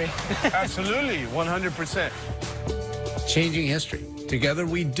history. Absolutely, 100%. Changing history. Together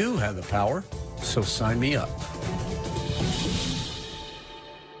we do have the power, so sign me up.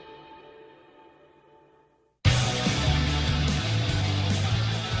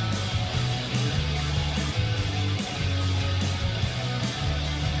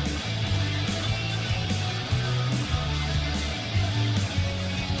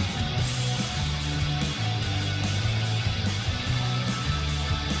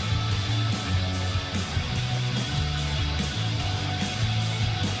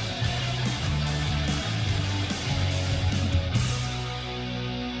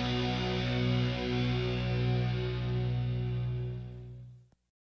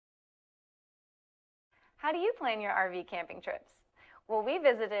 How do you plan your RV camping trips? Well, we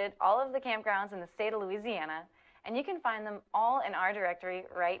visited all of the campgrounds in the state of Louisiana, and you can find them all in our directory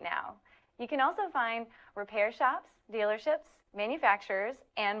right now. You can also find repair shops, dealerships, manufacturers,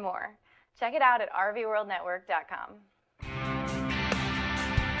 and more. Check it out at rvworldnetwork.com.